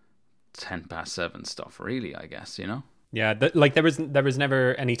 10 past 7 stuff, really, I guess, Yeah, like there was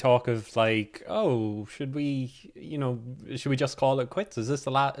never any talk of like, oh, should we just call it quits? Is this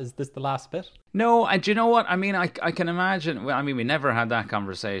the last bit? No, and do you know what? I mean, I can imagine. I mean, we never had that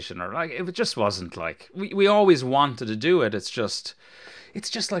conversation, or like it just wasn't like we always wanted to do it. It's just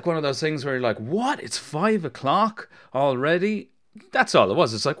like one of those things where you're like, what? It's 5:00 already? That's all it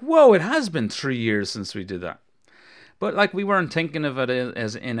was. It's like, whoa, it has been 3 years since we did that. But like we weren't thinking of it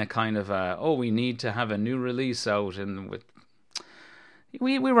as in a kind of we need to have a new release out, and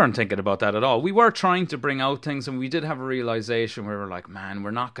we weren't thinking about that at all. We were trying to bring out things, and we did have a realization where we're like, man, we're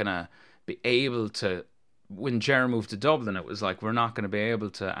not gonna be able to. When Jer moved to Dublin, it was like we're not going to be able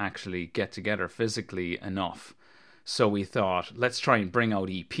to actually get together physically enough So we thought, let's try and bring out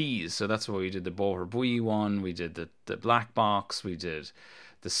EPs. So that's why we did the Boher Bui one, we did the Black Box, we did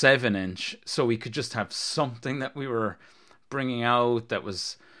the 7-inch. So we could just have something that we were bringing out that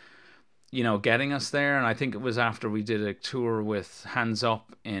was, getting us there. And I think it was after we did a tour with Hands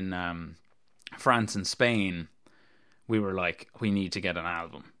Up in France and Spain, we were like, we need to get an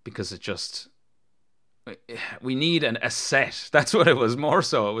album, because we need a set. That's what it was more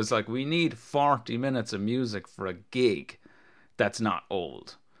so. It was like, we need 40 minutes of music for a gig that's not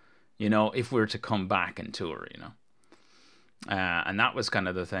old, if we're to come back and tour, and that was kind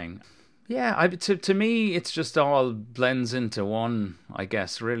of the thing. Yeah, to me, it's just all blends into one, I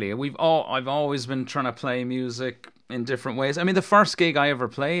guess, really. I've always been trying to play music in different ways. I mean, the first gig I ever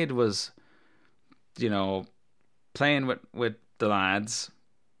played was, playing with the lads,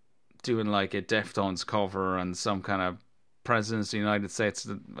 doing like a Deftones cover and some kind of Presidents of the United States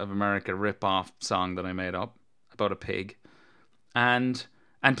of America rip-off song that I made up about a pig, and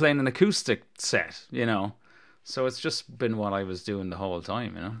playing an acoustic set, So it's just been what I was doing the whole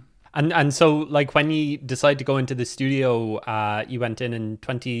time, And so, like, when you decide to go into the studio, you went in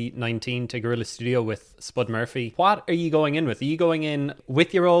 2019 to Gorilla Studio with Spud Murphy. What are you going in with? Are you going in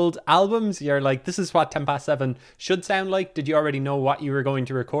with your old albums? You're like, this is what 7 should sound like. Did you already know what you were going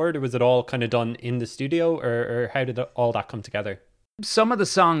to record, or was it all kind of done in the studio, or how did all that come together? Some of the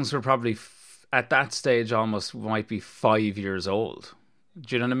songs were probably, at that stage, almost might be 5 years old.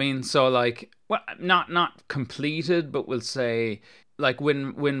 Do you know what I mean? So, like, well, not completed, but we'll say, like,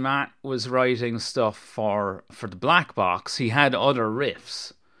 when Matt was writing stuff for the Black Box, he had other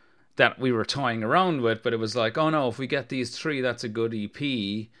riffs that we were toying around with, but it was like, oh no, if we get these 3, that's a good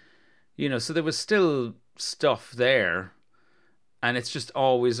EP, so there was still stuff there, and it's just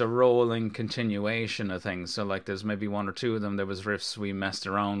always a rolling continuation of things. So, like, there's maybe 1 or 2 of them, there was riffs we messed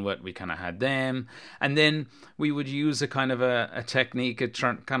around with, we kind of had them, and then we would use a kind of a technique of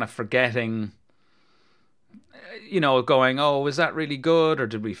kind of forgetting, going, oh, is that really good, or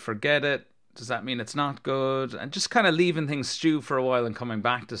did we forget it? Does that mean it's not good? And just kind of leaving things stew for a while and coming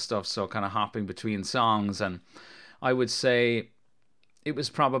back to stuff, so kind of hopping between songs. And I would say it was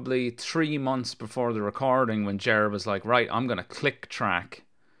probably 3 months before the recording when Jared was like, right, I'm going to click track,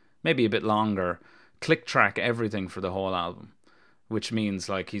 maybe a bit longer, click track everything for the whole album, which means,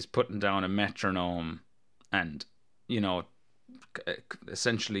 like, he's putting down a metronome and,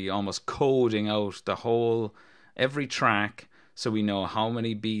 essentially almost coding out every track, so we know how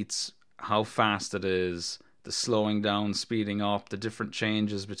many beats, how fast it is, the slowing down, speeding up, the different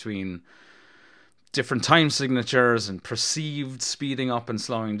changes between different time signatures and perceived speeding up and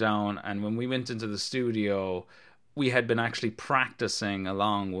slowing down. And when we went into the studio, we had been actually practicing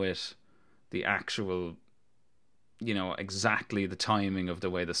along with the actual, exactly the timing of the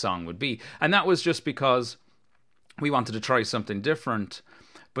way the song would be. And that was just because we wanted to try something different,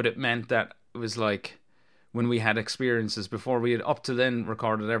 but it meant that it was like, when we had experiences before, we had up to then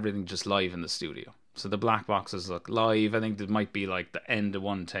recorded everything just live in the studio. So the Black Boxes look live. I think there might be like the end of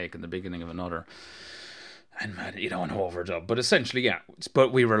one take and the beginning of another, and an overdub. But essentially, yeah.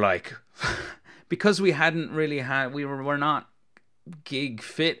 But we were like, because we hadn't really had, we're not gig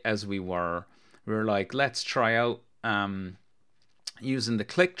fit as we were. We were like, let's try out using the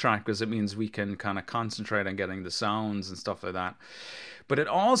click track, because it means we can kind of concentrate on getting the sounds and stuff like that. But it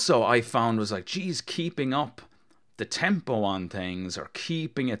also, I found, was like, geez, keeping up the tempo on things or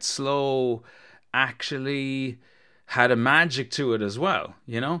keeping it slow actually had a magic to it as well,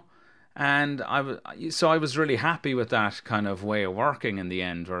 And I was really happy with that kind of way of working in the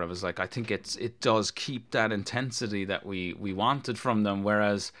end, where I was like, I think it does keep that intensity that we wanted from them.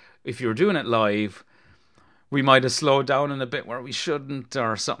 Whereas if you were doing it live, we might have slowed down in a bit where we shouldn't,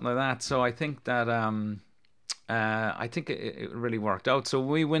 or something like that. So I think that I think it really worked out. So when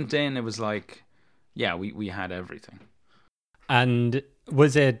we went in, it was like, yeah, we had everything. And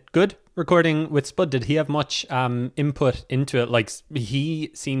was it good recording with Spud? Did he have much input into it? Like, he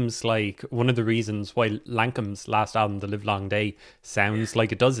seems like one of the reasons why Lankam's last album, The Livelong Day, sounds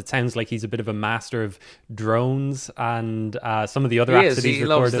like it does. It sounds like he's a bit of a master of drones and some of the other acts that he's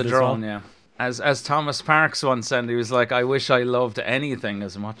recorded loves the drone, well. Yeah. As Thomas Parks once said, he was like, I wish I loved anything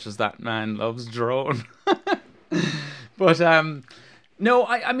as much as that man loves drone. But no,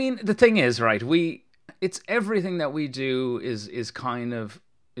 I mean, the thing is, right, it's everything that we do is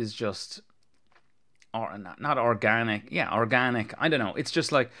just, or not organic. Yeah, organic. I don't know. It's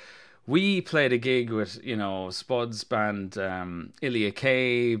just like, we played a gig with, Spud's band, Ilya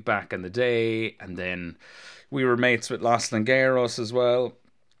K back in the day, and then we were mates with Los Langueros as well.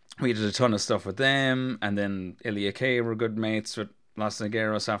 We did a ton of stuff with them, and then Ilya K were good mates with Los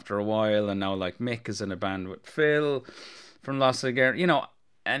Nigueros after a while, and now like Mick is in a band with Phil from Los Nigueros, you know,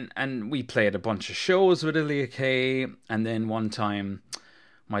 and we played a bunch of shows with Ilya K, and then one time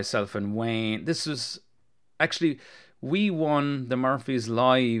myself and Wayne, this was actually, we won the Murphy's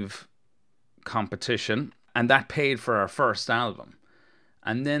Live competition, and that paid for our first album.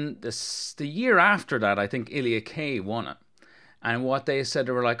 And then the year after that, I think Ilya K won it. And what they said,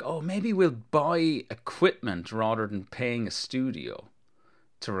 they were like, oh, maybe we'll buy equipment rather than paying a studio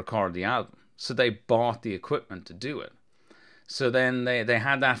to record the album. So they bought the equipment to do it. So then they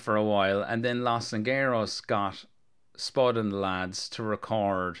had that for a while, and then Los Nigueros got Spud and the lads to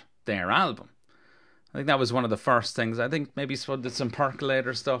record their album. I think that was one of the first things. I think maybe Spud did some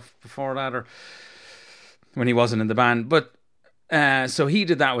Percolator stuff before that, or when he wasn't in the band. But so he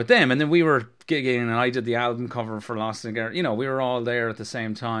did that with them, and then we were gigging, and I did the album cover for Los Nigueros. You know, we were all there at the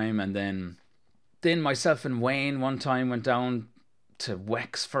same time, and then myself and Wayne one time went down to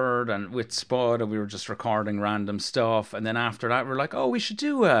Wexford and with Spud, and we were just recording random stuff. And then after that, we were like, oh, we should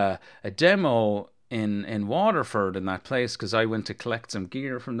do a demo in Waterford, in that place, because I went to collect some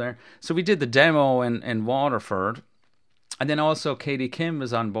gear from there. So we did the demo in Waterford. And then also Katie Kim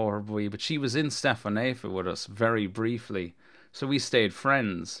was on board, but she was in Stefanefa with us very briefly. So we stayed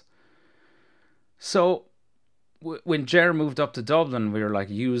friends. So when Jer moved up to Dublin, we were like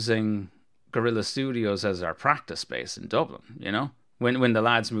using Guerrilla Studios as our practice space in Dublin, you know, when the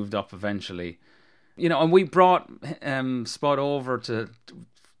lads moved up eventually, you know, and we brought Spud over to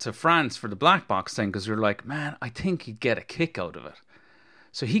France for the Black Box thing, because we were like, man, I think he'd get a kick out of it.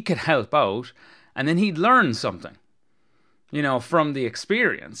 So he could help out, and then he'd learn something, you know, from the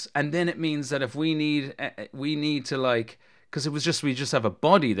experience. And then it means that if we need to, like, because we just have a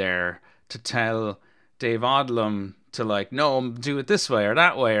buddy there to tell Dave Odlum to, like, no, do it this way or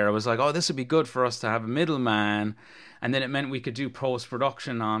that way. Or I was like, oh, this would be good for us to have a middleman. And then it meant we could do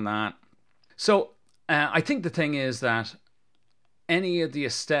post-production on that. So I think the thing is that any of the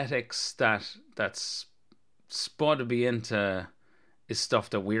aesthetics that's Spud to be into is stuff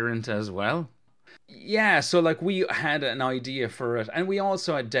that we're into as well. Yeah, so like we had an idea for it, and we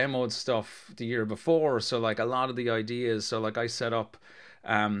also had demoed stuff the year before. So like a lot of the ideas, so like I set up,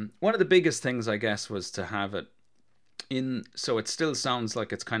 one of the biggest things I guess was to have it in, so it still sounds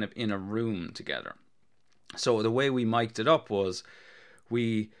like it's kind of in a room together. So the way we mic'd it up was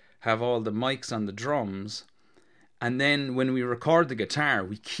we have all the mics on the drums, and then when we record the guitar,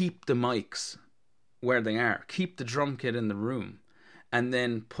 we keep the mics where they are, keep the drum kit in the room, and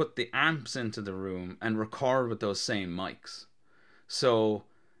then put the amps into the room and record with those same mics. So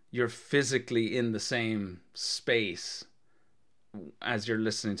you're physically in the same space as you're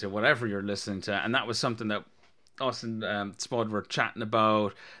listening to whatever you're listening to. And that was something that us and Spud were chatting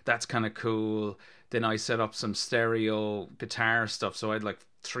about. That's kind of cool. Then I set up some stereo guitar stuff. So I had like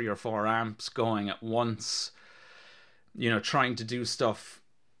 3 or 4 amps going at once, you know, trying to do stuff,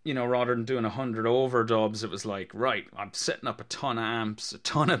 you know, rather than doing 100 overdubs. It was like, right, I'm setting up a ton of amps, a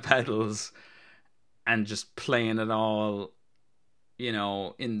ton of pedals, and just playing it all, you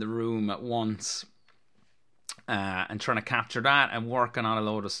know, in the room at once, and trying to capture that and working on a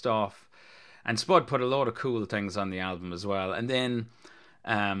load of stuff. And Spud put a load of cool things on the album as well. And then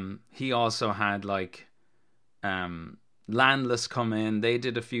he also had like Landless come in. They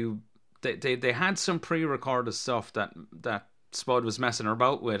did a few. They had some pre-recorded stuff that Spud was messing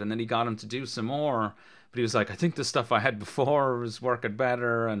about with, and then he got him to do some more. But he was like, I think the stuff I had before was working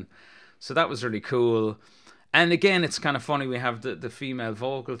better, and so that was really cool. And again, it's kind of funny, we have the female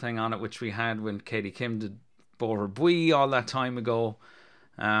vocal thing on it, which we had when Katie Kim did Bora Bui all that time ago.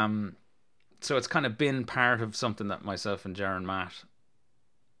 So it's kind of been part of something that myself and Jaron Matt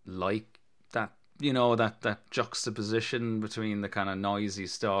like, that, you know, that juxtaposition between the kind of noisy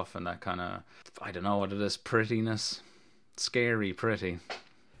stuff and that kind of, I don't know what it is, prettiness. Scary pretty.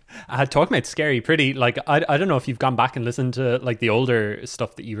 Talking about scary pretty, like I don't know if you've gone back and listened to like the older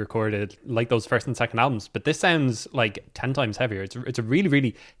stuff that you recorded, like those first and second albums, but this sounds like 10 times heavier. It's a really,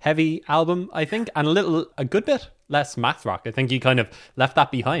 really heavy album, I think, and a good bit less math rock. I think you kind of left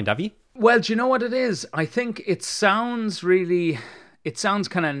that behind, have you? Well, do you know what it is? I think it sounds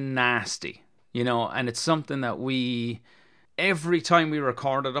kind of nasty, you know, and it's something that every time we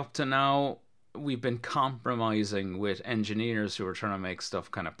record it up to now, we've been compromising with engineers who are trying to make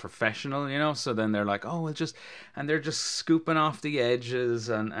stuff kind of professional, you know. So then they're like, oh, and they're just scooping off the edges,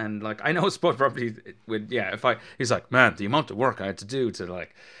 and like, I know Spud probably would, yeah, he's like, man, the amount of work I had to do to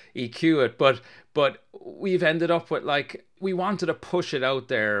like EQ it, but we've ended up with, like, we wanted to push it out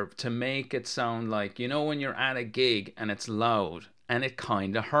there to make it sound like, you know, when you're at a gig and it's loud and it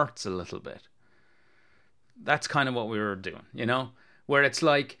kind of hurts a little bit. That's kind of what we were doing, you know. where it's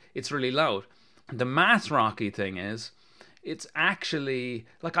like it's really loud. The math rocky thing is, it's actually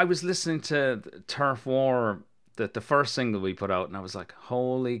like I was listening to Turf War, the first single we put out, and I was like,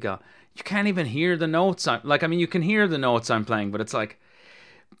 holy God, you can't even hear the notes. You can hear the notes I'm playing, but it's like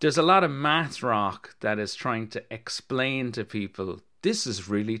there's a lot of math rock that is trying to explain to people this is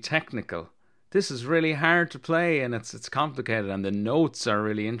really technical. This is really hard to play, and it's complicated, and the notes are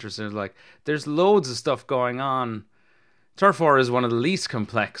really interesting. Like there's loads of stuff going on. Turf War is one of the least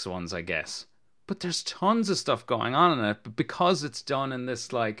complex ones, I guess. But there's tons of stuff going on in it. But because it's done in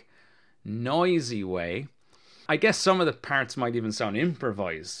this like noisy way, I guess some of the parts might even sound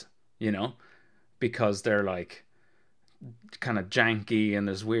improvised, because they're like kind of janky and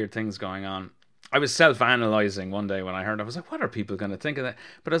there's weird things going on. I was self-analyzing one day when I heard it. I was like, what are people going to think of that?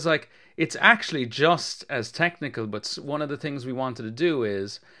 But I was like, it's actually just as technical, but one of the things we wanted to do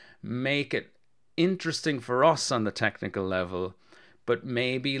is make it interesting for us on the technical level, but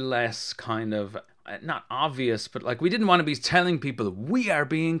maybe less kind of, not obvious, but like we didn't want to be telling people we are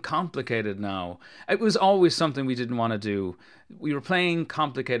being complicated now. It was always something we didn't want to do. We were playing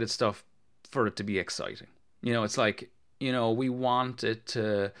complicated stuff for it to be exciting. It's like, we wanted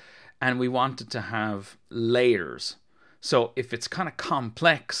to have layers. So if it's kind of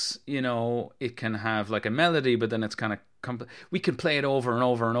complex, it can have like a melody, but then it's kind of we can play it over and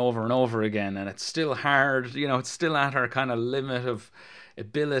over and over and over again, and it's still hard. It's still at our kind of limit of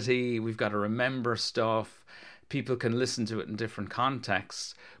ability. We've got to remember stuff. People can listen to it in different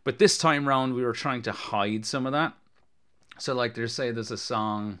contexts. But this time round, we were trying to hide some of that. So like there's a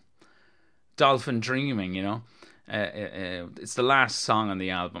song, Dolphin Dreaming, it's the last song on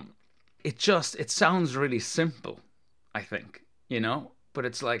the album. It sounds really simple, I think, but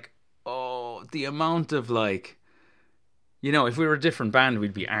it's like, oh, the amount of like, if we were a different band,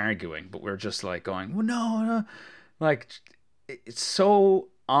 we'd be arguing, but we're just like going, well, no. Like, it's so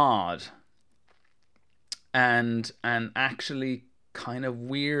odd and actually kind of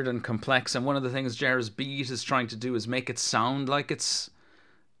weird and complex. And one of the things Jer's beat is trying to do is make it sound like it's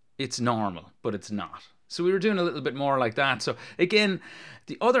normal, but it's not. So we were doing a little bit more like that. So again,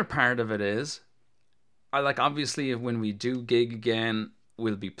 the other part of it is, obviously when we do gig again,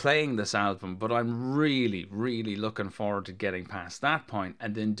 we'll be playing this album, but I'm really, really looking forward to getting past that point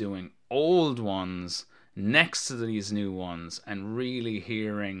and then doing old ones next to these new ones and really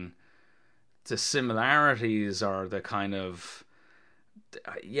hearing the similarities or the kind of,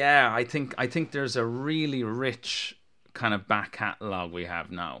 I think there's a really rich kind of back catalogue we have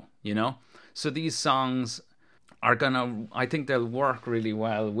now, So these songs are I think they'll work really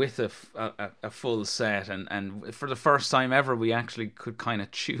well with a full set, and for the first time ever we actually could kind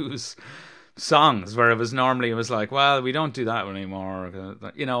of choose songs where it was like, well, we don't do that anymore.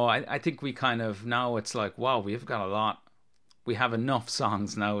 I think we kind of, now it's like, wow, we've got a lot, we have enough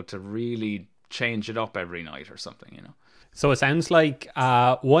songs now to really change it up every night or something, So it sounds like,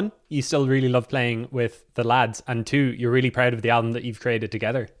 one, you still really love playing with the lads, and two, you're really proud of the album that you've created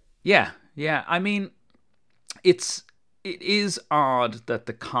together. Yeah. I mean, it is odd that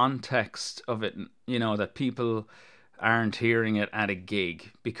the context of it, that people aren't hearing it at a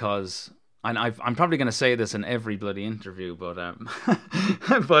gig, because, and I'm probably going to say this in every bloody interview, but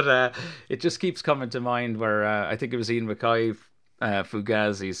but it just keeps coming to mind where I think it was Ian MacKay,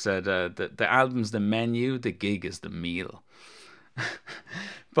 Fugazi said that the album's the menu, the gig is the meal.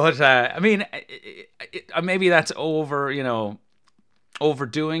 But maybe that's overdoing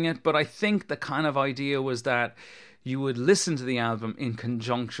it, but I think the kind of idea was that you would listen to the album in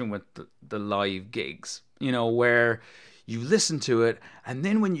conjunction with the live gigs, where you listen to it, and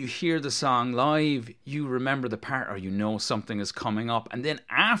then when you hear the song live, you remember the part, or something is coming up, and then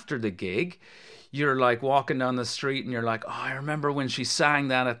after the gig, you're like walking down the street and you're like, oh, I remember when she sang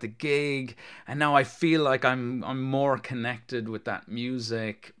that at the gig, and now I feel like I'm more connected with that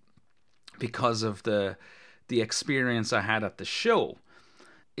music because of the experience I had at the show.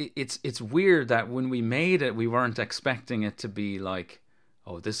 It's weird that when we made it, we weren't expecting it to be like,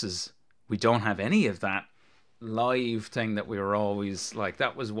 oh, we don't have any of that live thing that we were always like,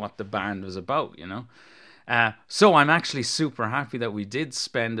 that was what the band was about, So I'm actually super happy that we did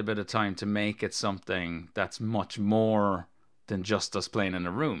spend a bit of time to make it something that's much more than just us playing in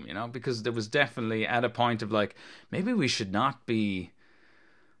a room, because there was definitely at a point of like, maybe we should not be,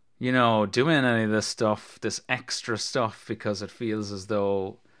 doing any of this stuff, this extra stuff, because it feels as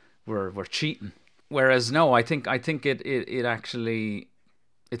though we're cheating. Whereas no, I think it actually,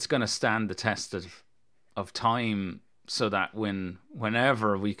 it's going to stand the test of time, so that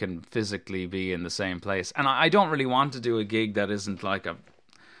whenever we can physically be in the same place. And I don't really want to do a gig that isn't like a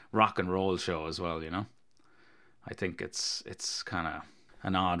rock and roll show as well, I think it's kind of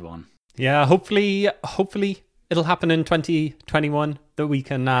an odd one. Yeah, hopefully it'll happen in 2021 that we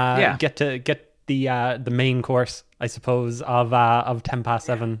can get the main course, I suppose, of 10 past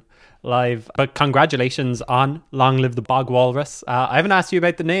 7 live. But congratulations on Long Live the Bog Walrus. I haven't asked you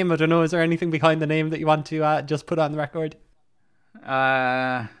about the name. I don't know, is there anything behind the name that you want to just put on the record?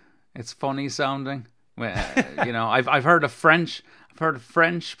 It's funny sounding. I've heard a French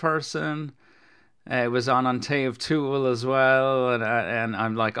person. It was on Tave Tool as well, and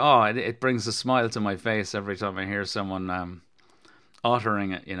I'm like, oh, it brings a smile to my face every time I hear someone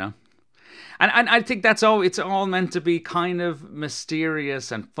uttering it, And I think it's all meant to be kind of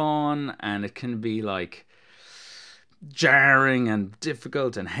mysterious and fun, and it can be like jarring and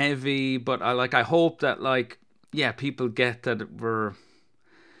difficult and heavy. But I hope that people get that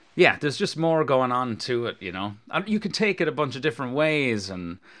there's just more going on to it, You can take it a bunch of different ways,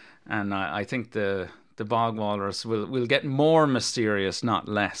 and I think the bog walrus will get more mysterious, not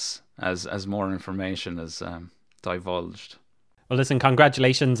less, as more information is divulged. Well, listen,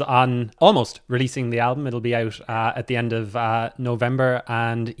 congratulations on almost releasing the album. It'll be out at the end of November,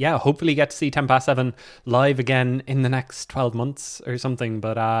 and hopefully get to see 10 past 7 live again in the next 12 months or something.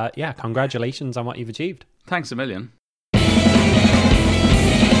 But congratulations on what you've achieved. Thanks a million.